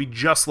 it'll be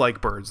just like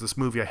Birds, this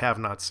movie I have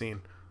not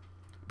seen.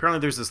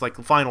 Apparently there's this like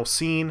final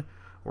scene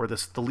where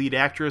the lead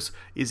actress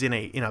is in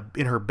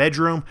her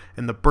bedroom,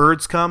 and the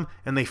birds come,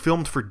 and they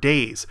filmed for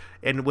days.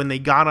 And when they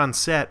got on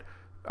set,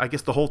 I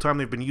guess the whole time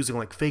they've been using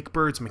like fake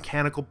birds,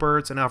 mechanical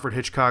birds, and Alfred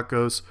Hitchcock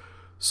goes,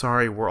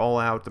 "Sorry, we're all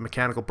out. The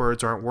mechanical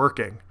birds aren't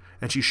working."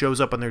 And she shows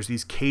up, and there's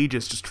these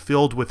cages just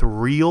filled with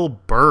real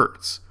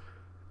birds.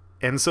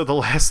 And so the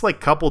last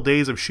like couple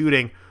days of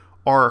shooting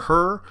are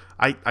her.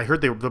 I heard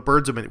the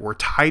birds were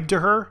tied to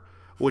her,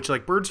 which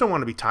like birds don't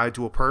want to be tied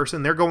to a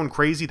person. They're going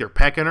crazy. They're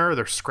pecking her.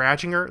 They're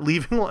scratching her,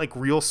 leaving like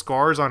real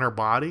scars on her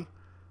body.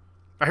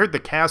 I heard the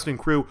cast and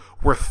crew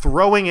were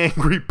throwing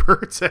angry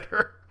birds at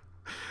her.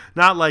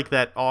 Not like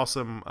that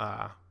awesome,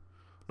 not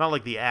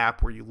like the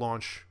app where you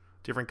launch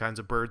different kinds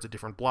of birds at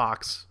different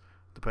blocks,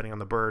 depending on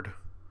the bird.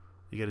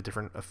 You get a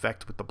different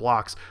effect with the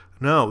blocks.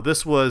 No,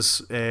 this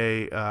was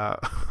a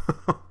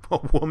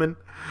woman,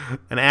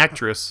 an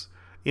actress,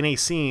 in a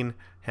scene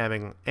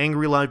having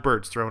angry live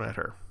birds thrown at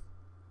her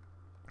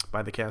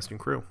by the cast and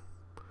crew.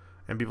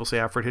 And people say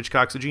Alfred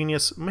Hitchcock's a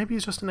genius. Maybe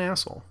he's just an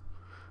asshole.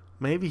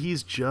 Maybe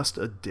he's just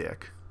a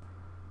dick.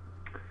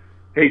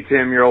 Hey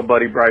Tim, your old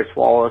buddy Bryce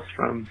Wallace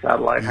from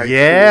Satellite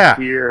High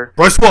School here.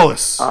 Bryce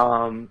Wallace.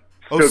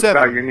 Stoked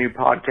about your new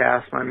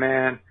podcast, my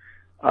man.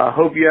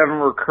 Hope you haven't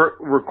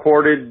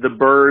recorded the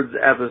Birds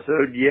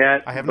episode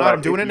yet. I have not.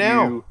 I'm doing it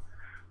now. You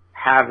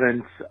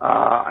haven't.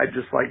 I'd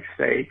just like to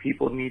say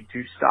people need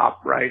to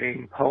stop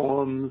writing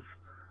poems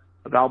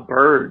about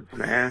birds,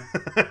 man.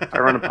 I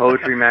run a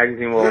poetry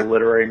magazine, well, a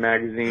literary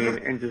magazine,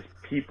 and just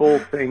people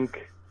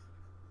think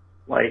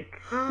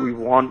like we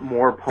want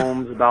more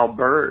poems about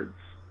birds.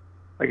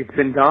 Like, it's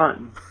been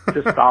done.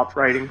 Just stop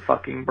writing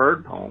fucking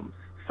bird poems.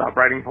 Stop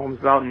writing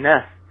poems about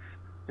nests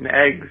and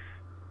eggs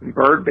and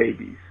bird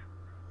babies.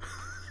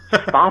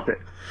 Just stop it.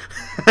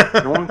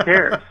 No one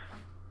cares.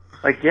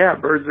 Like, yeah,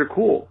 birds are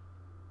cool.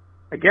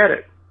 I get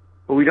it.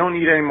 But we don't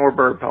need any more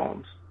bird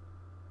poems.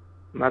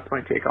 And that's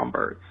my take on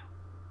birds.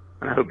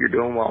 And I hope you're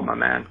doing well, my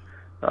man.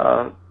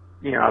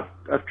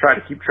 I've tried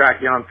to keep track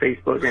of you on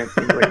Facebook, and it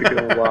seems like you're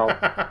doing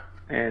well.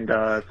 And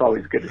it's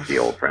always good to see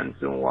old friends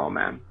doing well,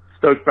 man.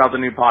 Stoked about the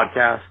new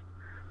podcast.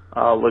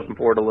 Looking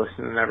forward to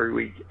listening every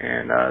week.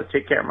 And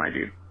take care, my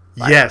dude.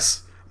 Bye.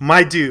 Yes,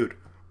 my dude,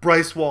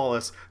 Bryce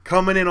Wallace,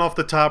 coming in off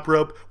the top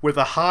rope with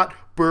a hot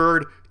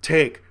bird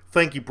take.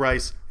 Thank you,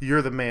 Bryce.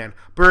 You're the man.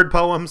 Bird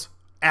poems,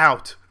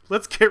 out.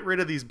 Let's get rid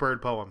of these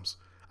bird poems.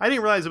 I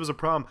didn't realize it was a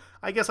problem.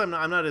 I guess I'm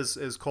not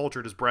as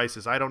cultured as Bryce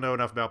is. I don't know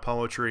enough about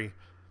poetry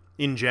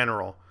in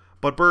general.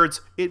 But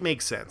birds, it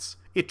makes sense.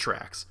 It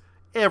tracks.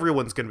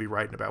 Everyone's going to be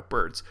writing about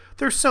birds.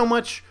 There's so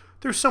much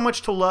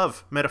to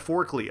love,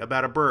 metaphorically,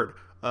 about a bird.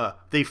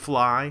 They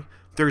fly.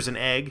 There's an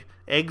egg.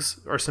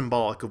 Eggs are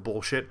symbolic of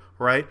bullshit,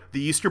 right?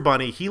 The Easter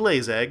Bunny, he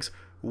lays eggs.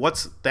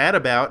 What's that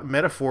about?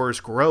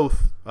 Metaphors,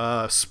 growth,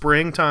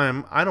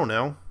 springtime, I don't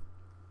know.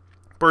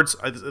 Birds,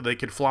 they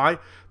can fly.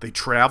 They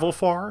travel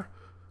far.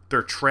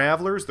 They're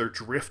travelers. They're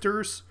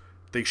drifters.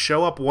 They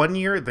show up one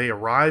year. They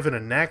arrive in a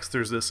next.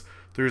 There's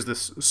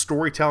this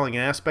storytelling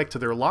aspect to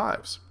their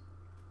lives.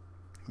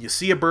 You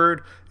see a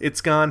bird, it's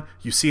gone.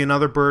 You see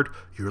another bird,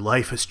 your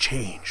life has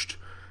changed.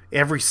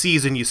 Every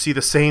season you see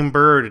the same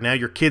bird, and now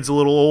your kid's a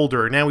little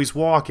older, and now he's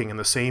walking, and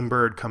the same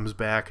bird comes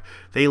back.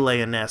 They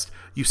lay a nest.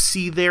 You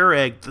see their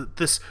egg,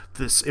 this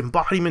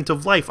embodiment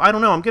of life. I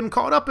don't know, I'm getting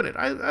caught up in it.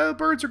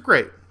 Birds are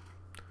great.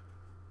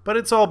 But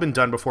it's all been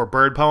done before.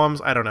 Bird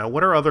poems, I don't know.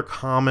 What are other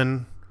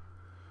common...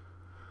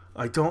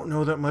 I don't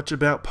know that much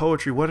about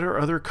poetry. What are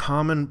other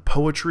common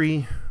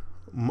poetry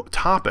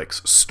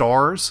topics?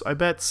 Stars, I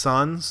bet.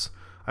 Suns.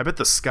 I bet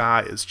the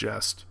sky is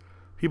just...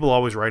 People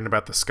always writing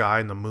about the sky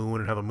and the moon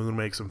and how the moon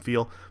makes them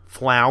feel.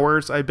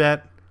 Flowers, I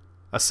bet.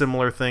 A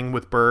similar thing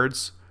with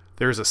birds.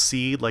 There's a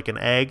seed, like an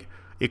egg.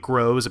 It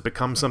grows. It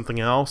becomes something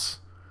else.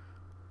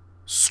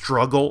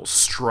 Struggle,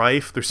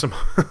 strife. There's some...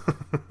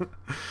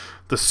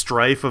 the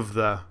strife of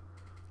the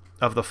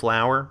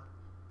flower.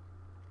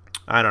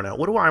 I don't know.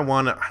 What do I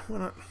want?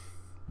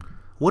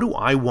 What do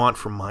I want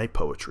from my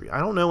poetry? I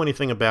don't know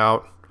anything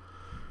about...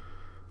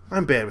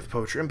 I'm bad with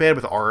poetry. I'm bad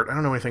with art. I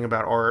don't know anything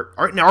about art.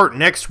 Art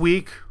next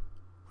week.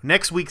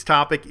 Next week's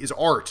topic is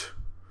art.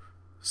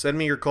 Send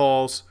me your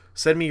calls.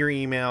 Send me your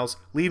emails.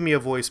 Leave me a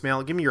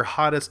voicemail. Give me your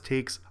hottest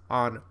takes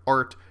on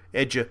art.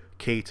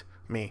 Educate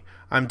me.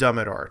 I'm dumb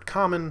at art.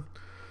 Common.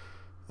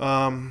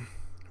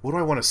 What do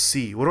I want to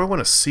see? What do I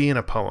want to see in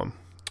a poem?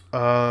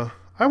 I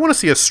want to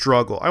see a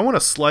struggle. I want a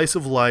slice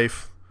of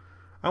life.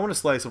 I want a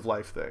slice of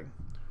life thing.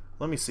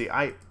 Let me see.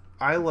 I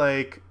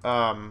like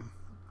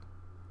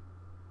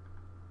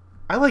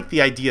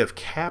the idea of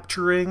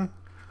capturing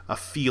a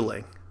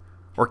feeling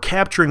or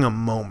capturing a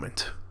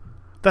moment.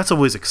 That's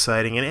always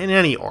exciting in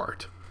any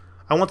art.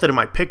 I want that in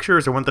my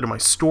pictures. I want that in my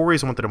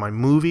stories. I want that in my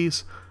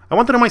movies. I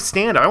want that in my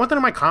stand-up. I want that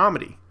in my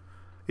comedy.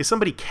 Is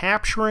somebody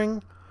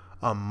capturing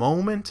a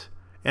moment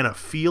and a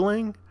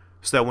feeling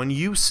so that when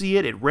you see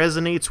it, it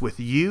resonates with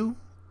you?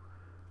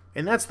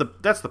 And that's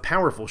the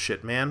powerful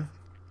shit, man.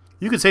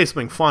 You can say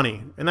something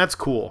funny, and that's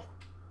cool.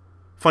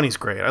 Funny's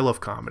great. I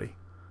love comedy.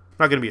 I'm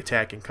not going to be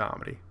attacking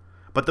comedy.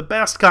 But the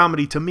best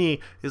comedy to me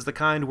is the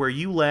kind where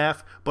you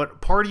laugh, but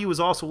part of you is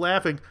also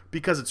laughing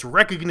because it's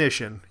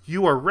recognition.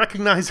 You are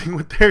recognizing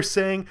what they're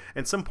saying,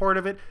 and some part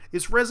of it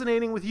is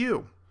resonating with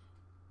you.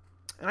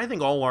 And I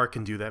think all art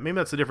can do that. Maybe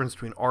that's the difference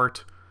between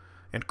art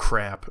and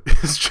crap.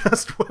 It's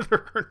just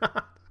whether or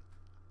not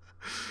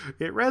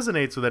it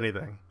resonates with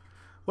anything.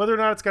 Whether or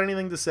not it's got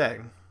anything to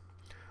say.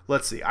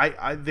 Let's see.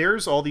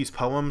 There's all these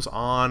poems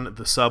on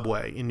the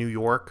subway in New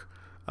York.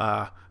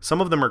 Some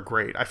of them are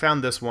great. I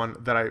found this one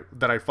that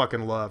I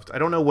fucking loved. I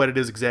don't know what it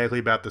is exactly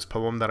about this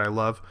poem that I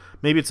love.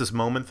 Maybe it's this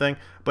moment thing,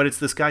 but it's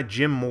this guy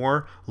Jim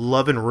Moore,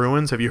 Love in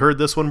Ruins. Have you heard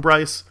this one,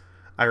 Bryce?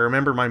 I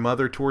remember my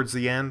mother towards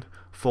the end,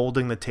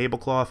 folding the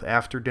tablecloth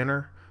after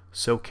dinner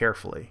so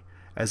carefully,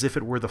 as if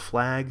it were the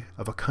flag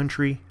of a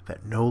country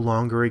that no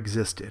longer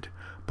existed,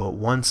 but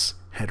once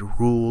had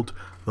ruled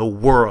the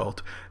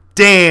world.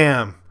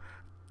 Damn,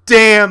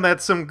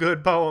 that's some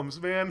good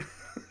poems, man.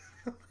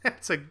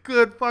 That's a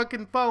good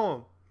fucking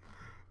poem.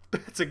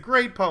 That's a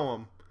great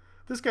poem.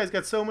 This guy's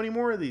got so many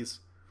more of these.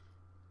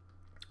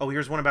 Oh,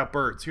 here's one about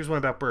birds.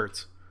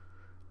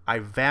 I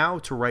vow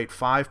to write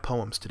 5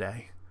 poems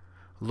today.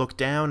 look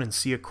down and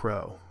see a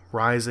crow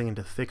rising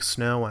into thick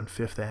snow on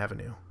Fifth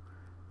Avenue,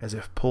 as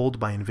if pulled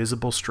by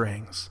invisible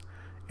strings,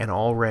 and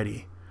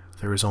already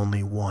there is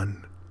only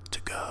one to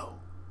go.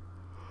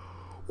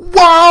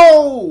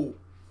 Wow!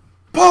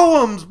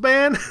 Poems,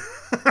 man!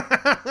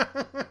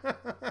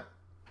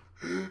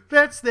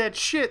 That's that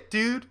shit,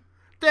 dude.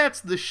 That's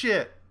the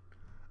shit.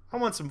 I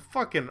want some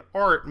fucking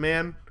art,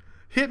 man.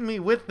 Hit me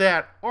with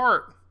that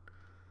art.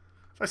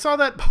 I saw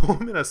that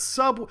poem in a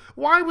subway.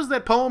 Why was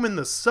that poem in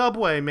the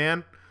subway,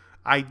 man?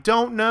 I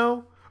don't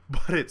know,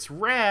 but it's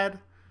rad,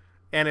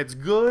 and it's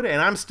good,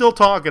 and I'm still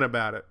talking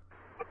about it.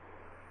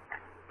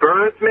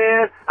 Birds,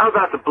 man, I'm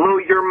about to blow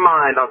your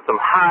mind on some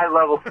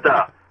high-level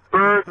stuff.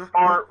 Birds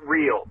aren't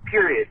real,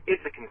 period.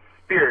 It's a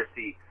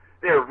conspiracy.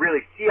 They're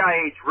really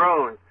CIA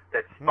drones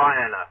that spy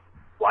on us.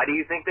 Why do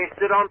you think they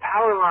sit on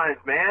power lines,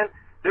 man?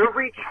 They're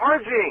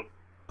recharging.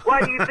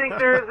 Why do you think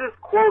there is this,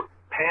 quote,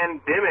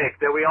 pandemic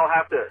that we all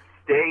have to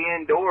stay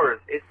indoors?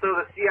 It's so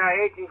the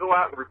CIA can go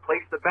out and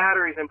replace the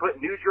batteries and put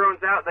new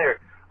drones out there.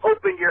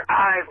 Open your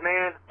eyes,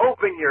 man.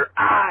 Open your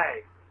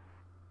eyes.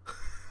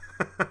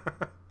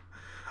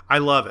 I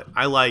love it.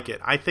 I like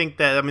it. I think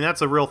that, I mean,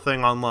 that's a real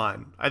thing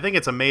online. I think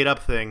it's a made-up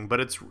thing, but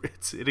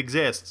it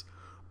exists.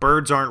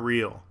 Birds aren't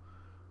real.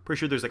 Pretty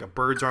sure there's like a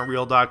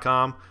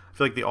birdsaren'treal.com. I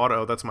feel like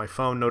that's my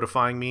phone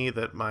notifying me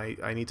that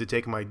I need to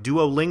take my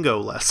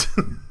Duolingo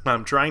lesson.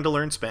 I'm trying to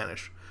learn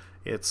Spanish.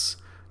 It's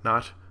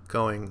not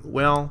going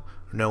well.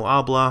 No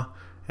habla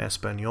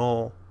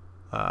español.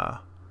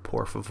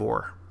 Por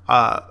favor.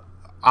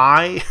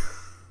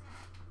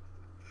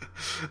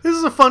 This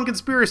is a fun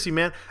conspiracy,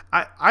 man.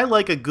 I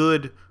like a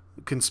good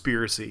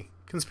conspiracy.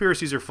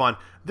 Conspiracies are fun.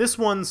 This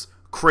one's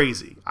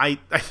crazy. I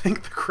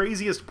think the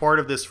craziest part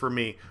of this for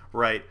me,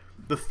 right,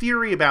 the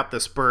theory about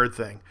this bird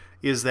thing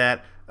is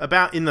that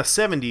about in the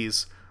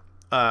 70s,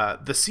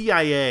 the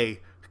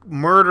CIA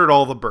murdered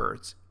all the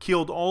birds,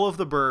 killed all of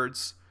the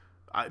birds,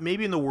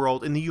 maybe in the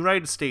world, in the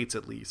United States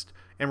at least,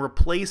 and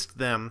replaced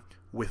them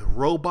with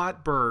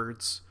robot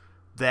birds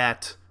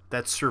that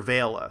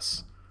surveil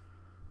us.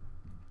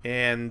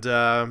 And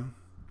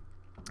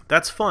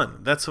that's fun.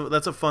 That's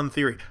a fun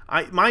theory.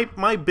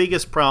 My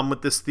biggest problem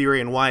with this theory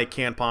and why it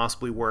can't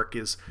possibly work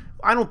is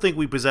I don't think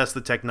we possess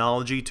the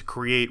technology to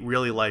create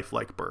really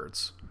lifelike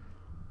birds.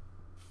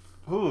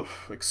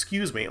 Oof,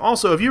 excuse me.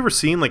 Also, have you ever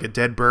seen like a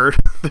dead bird?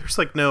 There's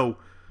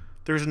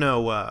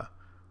no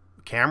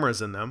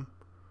cameras in them.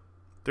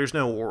 There's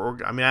no,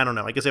 I mean, I don't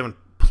know. I guess I haven't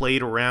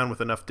played around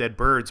with enough dead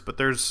birds, but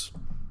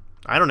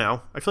I don't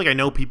know. I feel like I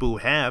know people who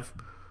have,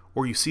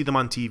 or you see them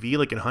on TV,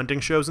 like in hunting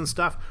shows and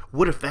stuff.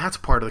 What if that's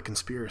part of the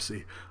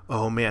conspiracy?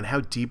 Oh man,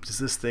 how deep does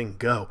this thing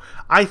go?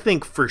 I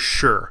think for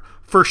sure,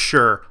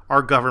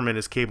 our government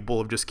is capable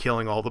of just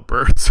killing all the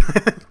birds.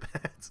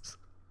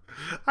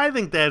 I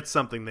think that's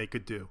something they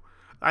could do.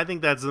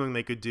 They've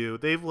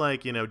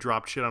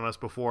dropped shit on us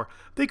before.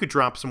 They could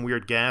drop some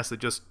weird gas that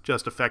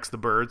just affects the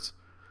birds.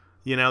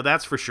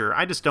 That's for sure.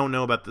 I just don't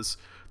know about this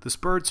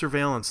bird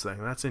surveillance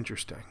thing. That's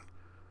interesting.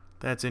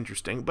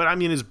 But I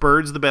mean, is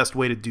birds the best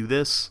way to do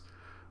this?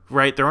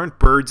 Right? There aren't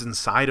birds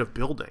inside of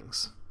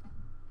buildings.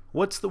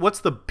 What's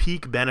the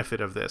peak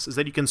benefit of this? Is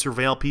that you can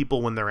surveil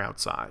people when they're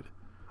outside.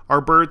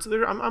 Are birds?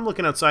 I'm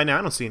looking outside now.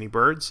 I don't see any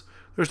birds.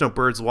 There's no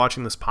birds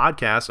watching this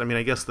podcast. I mean,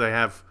 I guess I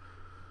have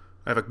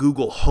a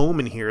Google Home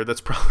in here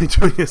that's probably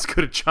doing as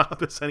good a job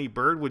as any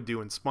bird would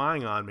do in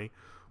spying on me.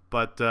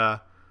 But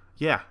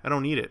yeah, I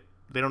don't need it.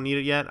 They don't need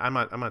it yet. I'm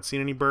not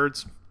seeing any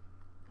birds.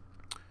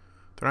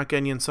 They're not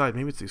getting you inside.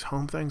 Maybe it's these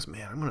home things.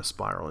 Man, I'm going to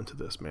spiral into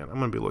this, man. I'm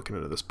going to be looking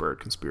into this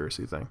bird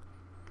conspiracy thing.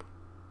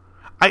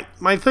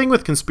 My thing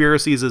with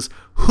conspiracies is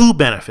who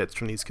benefits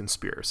from these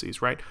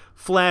conspiracies, right?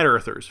 Flat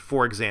earthers,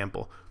 for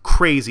example,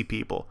 crazy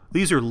people.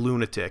 These are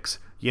lunatics,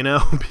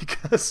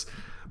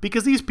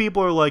 because these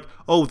people are like,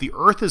 oh, the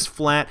earth is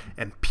flat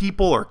and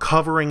people are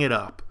covering it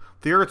up.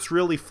 The earth's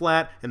really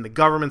flat and the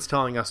government's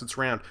telling us it's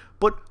round.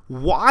 But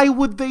why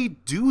would they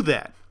do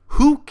that?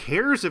 Who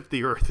cares if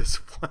the earth is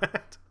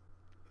flat?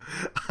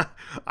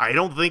 I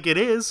don't think it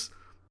is.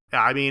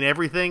 I mean,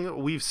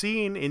 everything we've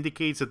seen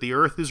indicates that the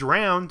earth is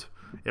round.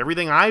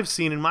 Everything I've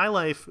seen in my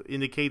life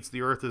indicates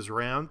the earth is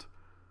round.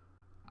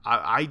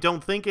 I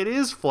don't think it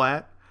is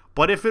flat.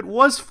 But if it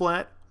was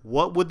flat,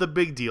 what would the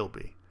big deal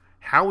be?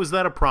 How is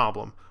that a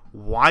problem?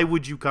 Why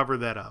would you cover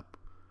that up?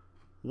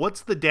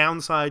 What's the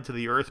downside to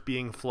the earth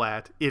being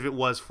flat if it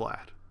was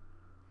flat?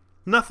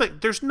 Nothing.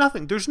 There's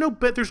nothing. There's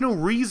no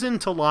reason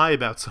to lie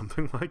about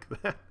something like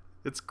that.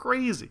 It's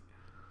crazy.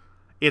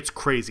 It's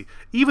crazy.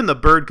 Even the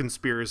bird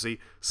conspiracy,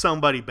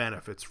 somebody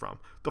benefits from.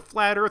 The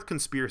flat earth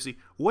conspiracy,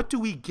 what do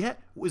we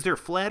get? Is there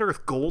flat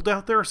earth gold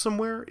out there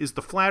somewhere? Is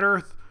the flat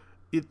earth,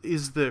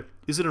 is it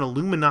an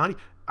Illuminati?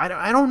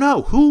 I don't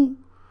know.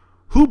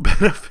 Who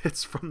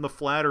benefits from the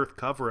flat earth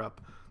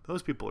cover-up?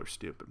 Those people are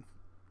stupid.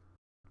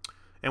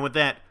 And with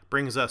that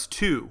brings us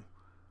to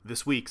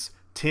this week's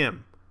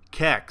Tim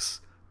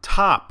Keck's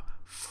Top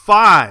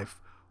 5.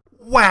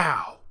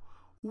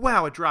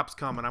 Wow, a drop's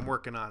coming. I'm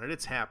working on it.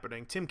 It's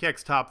happening. Tim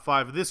Keck's Top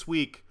 5. This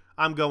week,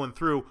 I'm going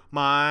through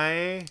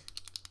my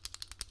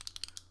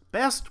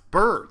Best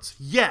birds.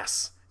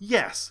 Yes.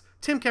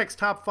 Tim Keck's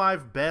top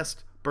 5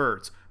 best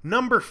birds.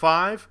 Number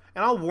 5,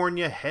 and I'll warn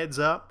you, heads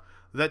up,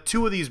 that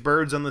 2 of these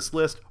birds on this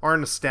list are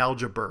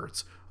nostalgia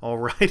birds. All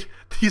right?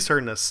 These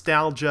are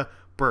nostalgia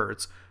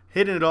birds.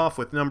 Hitting it off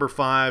with number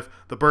 5,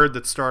 the bird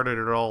that started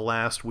it all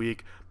last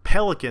week.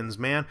 Pelicans,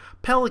 man.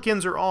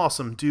 Pelicans are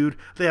awesome, dude.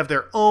 They have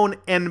their own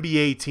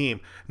NBA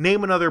team.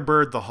 Name another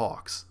bird, the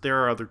Hawks.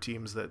 There are other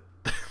teams that...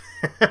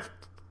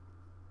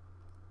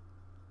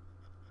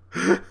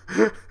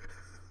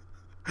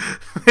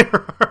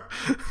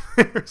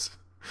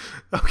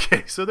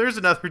 Okay, so there's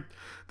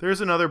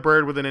another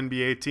bird with an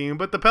NBA team,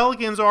 but the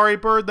Pelicans are a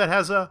bird that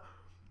has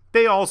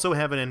they also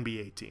have an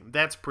NBA team.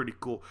 That's pretty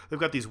cool. They've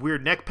got these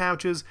weird neck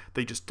pouches.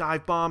 They just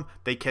dive bomb.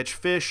 They catch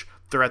fish.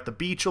 They're at the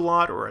beach a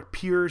lot or at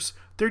piers.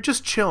 They're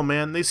just chill,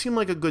 man. They seem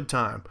like a good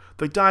time.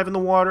 They dive in the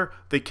water.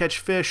 They catch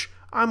fish.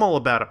 I'm all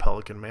about a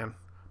pelican, man.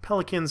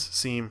 Pelicans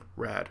seem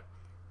rad.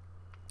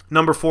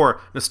 Number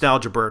 4,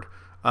 nostalgia bird.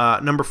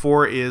 Number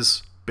 4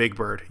 is Big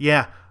Bird.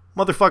 Yeah,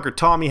 motherfucker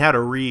taught me how to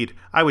read.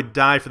 I would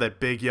die for that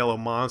big yellow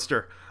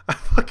monster. I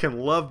fucking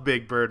love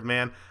Big Bird,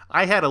 man.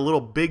 I had a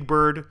little Big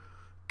Bird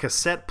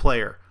cassette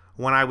player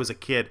when I was a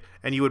kid,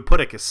 and you would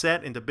put a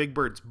cassette into Big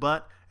Bird's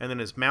butt, and then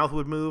his mouth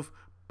would move.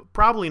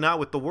 Probably not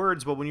with the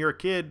words, but when you're a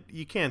kid,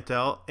 you can't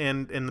tell.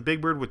 And the Big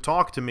Bird would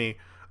talk to me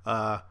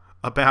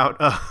about,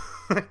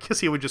 I guess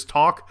he would just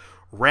talk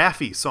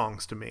Raffi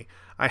songs to me.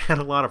 I had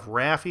a lot of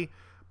Raffi.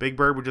 Big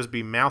Bird would just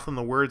be mouthing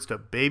the words to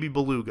Baby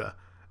Beluga,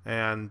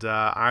 and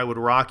I would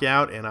rock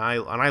out, and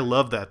I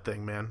love that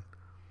thing, man.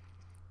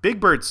 Big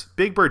Bird's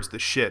the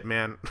shit,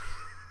 man.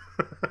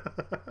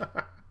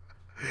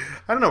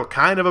 I don't know what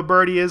kind of a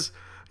bird he is.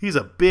 He's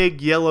a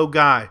big yellow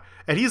guy,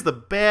 and he's the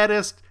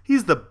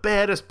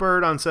baddest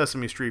bird on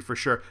Sesame Street for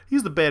sure.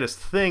 He's the baddest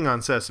thing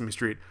on Sesame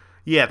Street.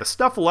 Yeah, the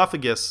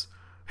Snuffleupagus.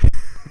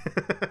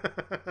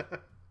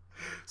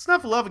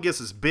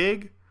 Snuffleupagus is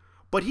big,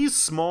 but he's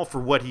small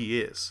for what he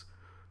is.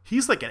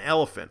 He's like an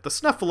elephant. The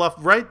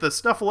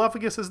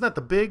Snuffleupagus, isn't that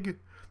the big?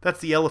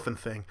 That's the elephant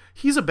thing.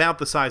 He's about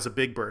the size of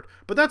Big Bird,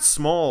 but that's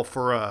small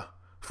for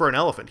an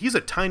elephant. He's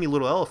a tiny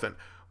little elephant.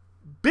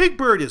 Big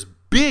Bird is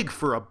big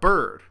for a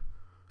bird,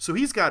 so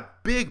he's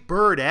got big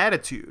bird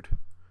attitude.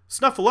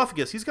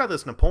 Snuffleupagus, he's got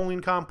this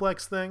Napoleon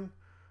complex thing.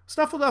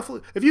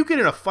 Snuffleupagus, if you get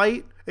in a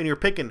fight and you're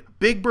picking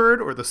Big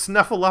Bird or the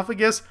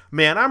Snuffleupagus,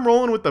 man, I'm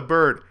rolling with the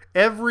bird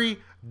every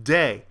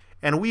day,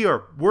 and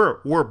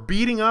we're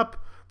beating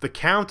up the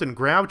Count and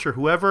Grouch or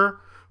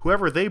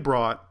whoever they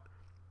brought,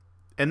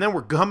 and then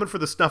we're gumming for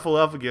the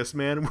Snuffleupagus,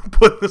 man. We're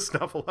putting the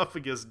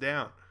Snuffleupagus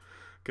down.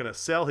 Gonna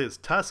sell his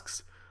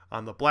tusks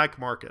on the black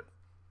market.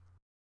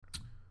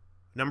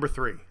 Number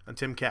 3 on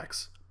Tim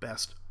Keck's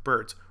best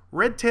birds.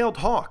 Red-tailed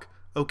hawk,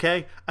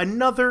 okay?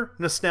 Another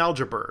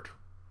nostalgia bird.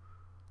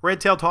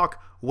 Red-tailed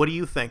hawk, what do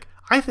you think?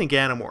 I think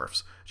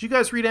Animorphs. Did you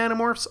guys read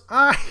Animorphs?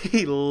 I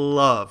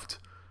loved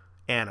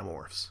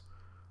Animorphs.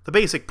 The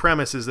basic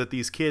premise is that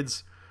these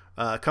kids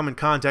come in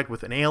contact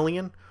with an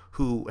alien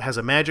who has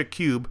a magic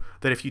cube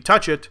that if you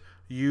touch it,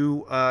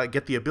 you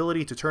get the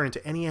ability to turn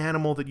into any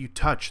animal that you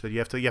touch. That you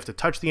have to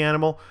touch the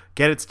animal,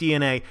 get its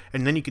DNA,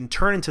 and then you can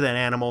turn into that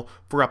animal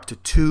for up to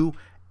 2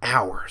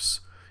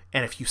 hours.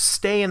 And if you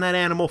stay in that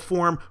animal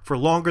form for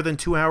longer than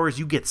 2 hours,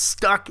 you get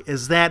stuck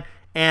as that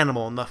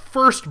animal. In the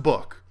first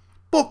book,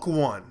 book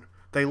 1,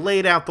 they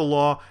laid out the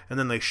law, and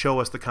then they show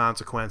us the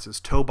consequences.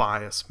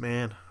 Tobias,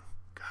 man.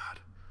 God.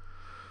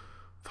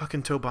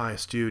 Fucking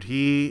Tobias, dude.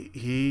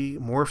 He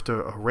morphed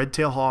a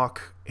red-tailed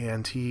hawk,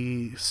 and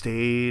he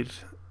stayed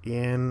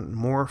in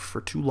morph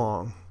for too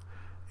long,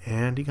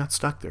 and he got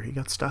stuck there. He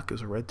got stuck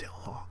as a red-tailed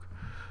hawk,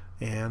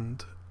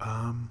 and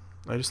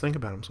I just think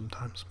about him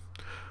sometimes.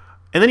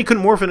 And then he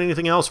couldn't morph into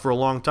anything else for a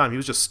long time. He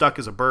was just stuck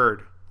as a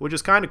bird, which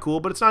is kind of cool,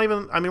 but it's not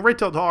even... I mean,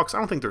 red-tailed hawks, I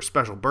don't think they're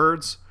special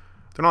birds.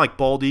 They're not like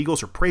bald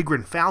eagles or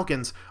peregrine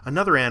falcons,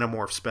 another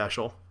Animorph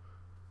special.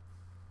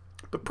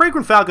 But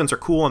peregrine falcons are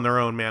cool on their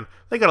own, man.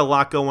 They got a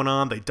lot going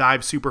on. They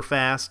dive super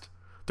fast.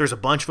 There's a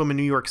bunch of them in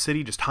New York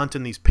City just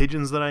hunting these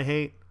pigeons that I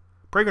hate.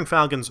 Peregrine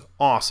falcons,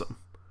 awesome.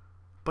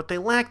 But they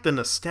lack the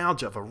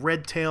nostalgia of a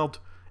red-tailed...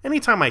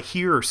 Anytime I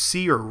hear or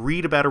see or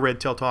read about a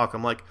red-tailed hawk,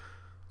 I'm like,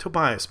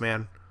 Tobias,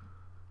 man,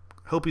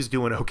 hope he's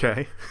doing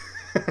okay.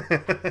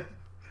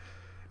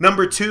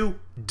 Number 2,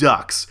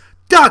 ducks.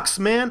 Ducks,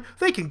 man!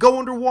 They can go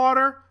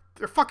underwater.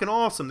 They're fucking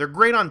awesome. They're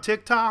great on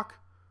TikTok.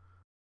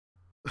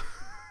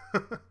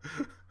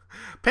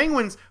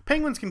 Penguins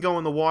can go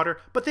in the water,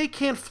 but they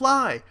can't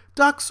fly.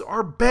 Ducks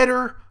are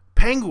better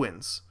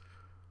penguins.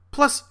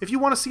 Plus, if you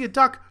want to see a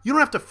duck, you don't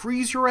have to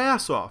freeze your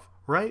ass off,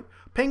 right?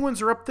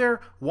 Penguins are up there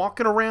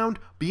walking around,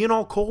 being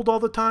all cold all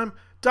the time.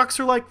 Ducks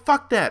are like,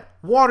 fuck that.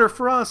 Water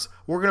for us.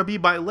 We're going to be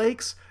by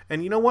lakes.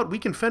 And you know what? We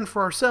can fend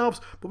for ourselves,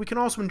 but we can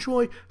also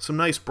enjoy some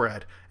nice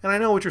bread. And I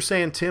know what you're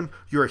saying, Tim.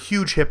 You're a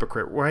huge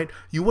hypocrite, right?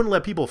 You wouldn't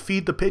let people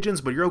feed the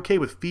pigeons, but you're okay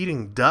with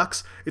feeding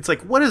ducks? It's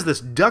like, what is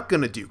this duck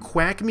going to do?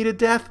 Quack me to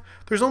death?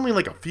 There's only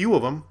like a few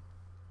of them.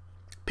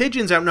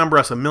 Pigeons outnumber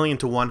us 1,000,000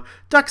 to 1.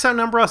 Ducks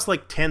outnumber us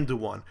like 10 to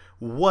 1.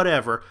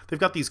 Whatever. They've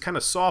got these kind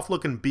of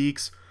soft-looking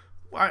beaks.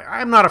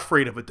 I'm not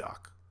afraid of a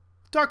duck.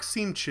 Ducks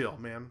seem chill,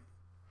 man.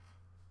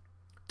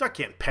 Duck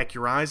can't peck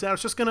your eyes out.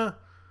 It's just gonna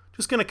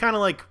kind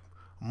of like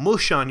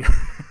mush on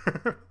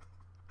your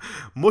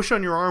mush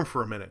on your arm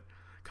for a minute.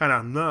 Kind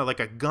of like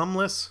a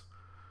gumless,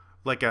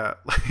 like a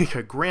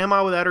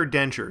grandma without her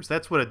dentures.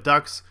 That's what a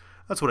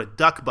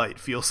duck bite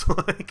feels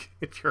like.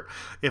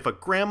 If a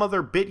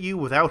grandmother bit you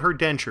without her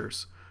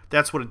dentures,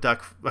 that's what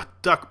a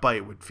duck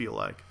bite would feel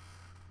like.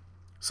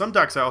 Some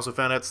ducks, I also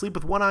found out, sleep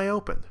with one eye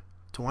open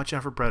to watch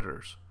out for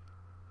predators.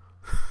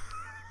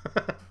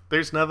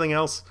 There's nothing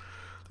else.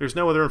 There's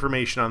no other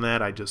information on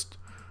that. I just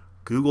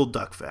Googled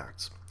duck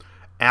facts.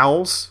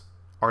 Owls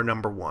are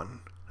number one.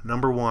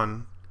 Number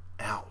one,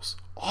 owls.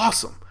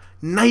 Awesome.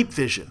 Night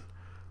vision.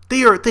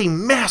 They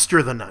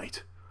master the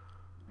night.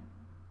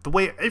 The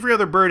way every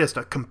other bird has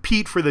to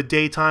compete for the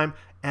daytime,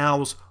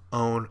 owls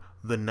own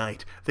the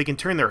night. They can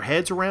turn their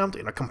heads around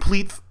in a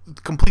complete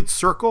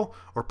circle,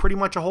 or pretty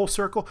much a whole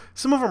circle.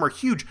 Some of them are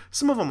huge.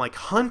 Some of them like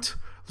hunt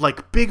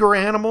like bigger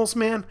animals,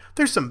 man.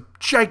 There's some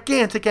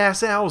gigantic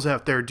ass owls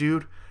out there,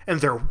 dude.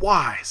 And they're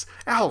wise.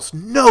 Owls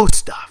know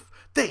stuff.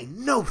 They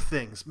know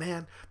things,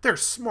 man. They're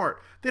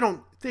smart.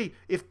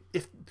 If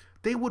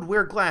they would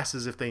wear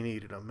glasses if they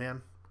needed them,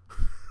 man.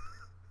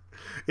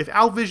 If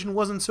owl vision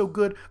wasn't so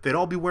good, they'd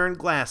all be wearing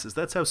glasses.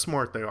 That's how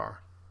smart they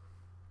are.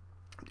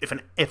 If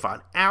an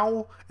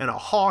owl and a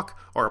hawk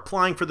are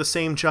applying for the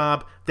same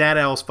job, that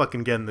owl's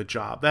fucking getting the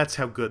job. That's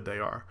how good they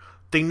are.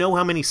 They know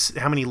how many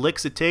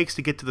licks it takes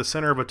to get to the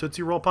center of a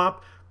Tootsie Roll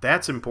Pop.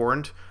 That's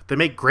important. They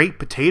make great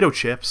potato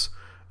chips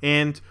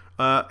and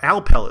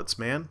owl pellets,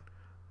 man.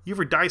 You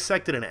ever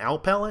dissected an owl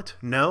pellet?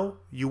 No?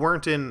 You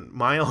weren't in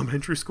my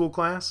elementary school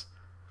class?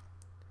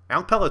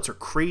 Owl pellets are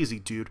crazy,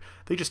 dude.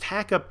 They just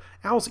hack up.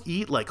 Owls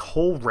eat like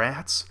whole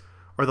rats,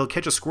 or they'll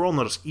catch a squirrel and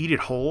they'll just eat it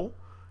whole,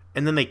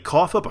 and then they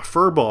cough up a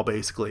fur ball,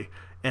 basically,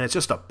 and it's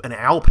just an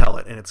owl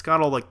pellet, and it's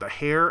got all like the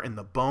hair and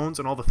the bones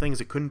and all the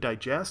things it couldn't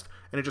digest,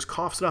 and it just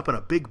coughs it up in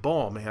a big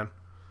ball, man.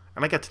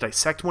 And I got to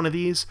dissect one of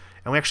these,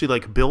 and we actually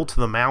like built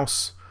the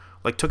mouse,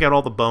 like took out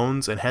all the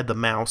bones and had the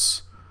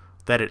mouse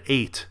that it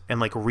ate, and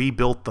like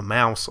rebuilt the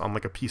mouse on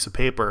like a piece of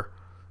paper,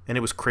 and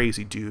it was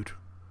crazy, dude.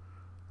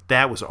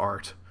 That was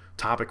art.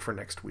 Topic for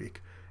next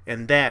week.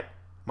 And that,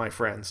 my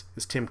friends,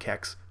 is Tim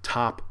Keck's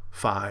top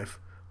 5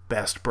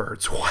 best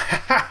birds.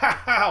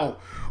 Wow!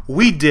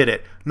 We did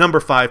it. Number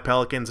 5,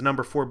 pelicans.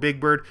 Number 4, big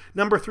bird.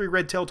 Number 3,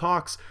 red-tailed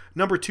hawks.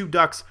 Number 2,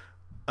 ducks.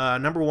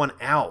 Number 1,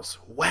 owls.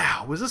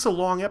 Wow, was this a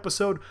long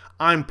episode?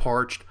 I'm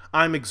parched.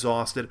 I'm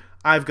exhausted.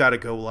 I've got to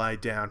go lie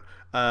down.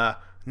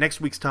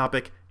 Next week's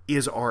topic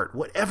is art.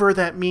 Whatever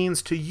that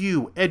means to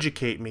you,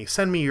 educate me.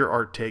 Send me your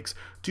art takes.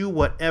 Do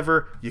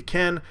whatever you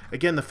can.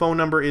 Again, the phone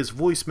number is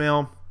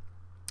voicemail.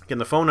 Again,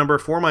 the phone number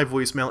for my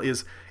voicemail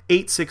is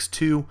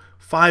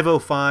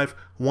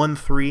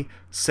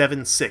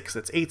 862-505-1376.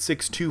 That's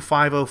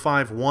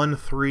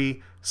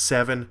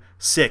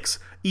 862-505-1376.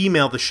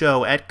 Email the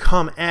show at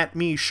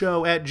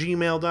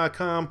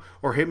comeatmeshow@gmail.com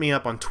or hit me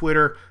up on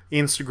Twitter,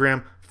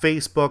 Instagram,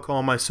 Facebook.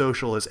 All my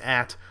social is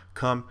at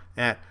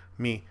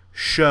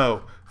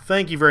comeatmeshow.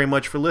 Thank you very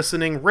much for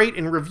listening. Rate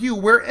and review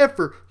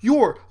wherever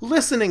you're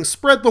listening.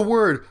 Spread the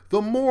word.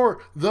 The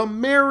more, the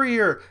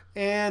merrier.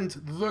 And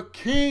the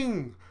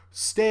king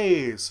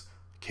stays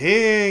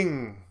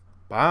king.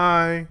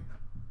 Bye.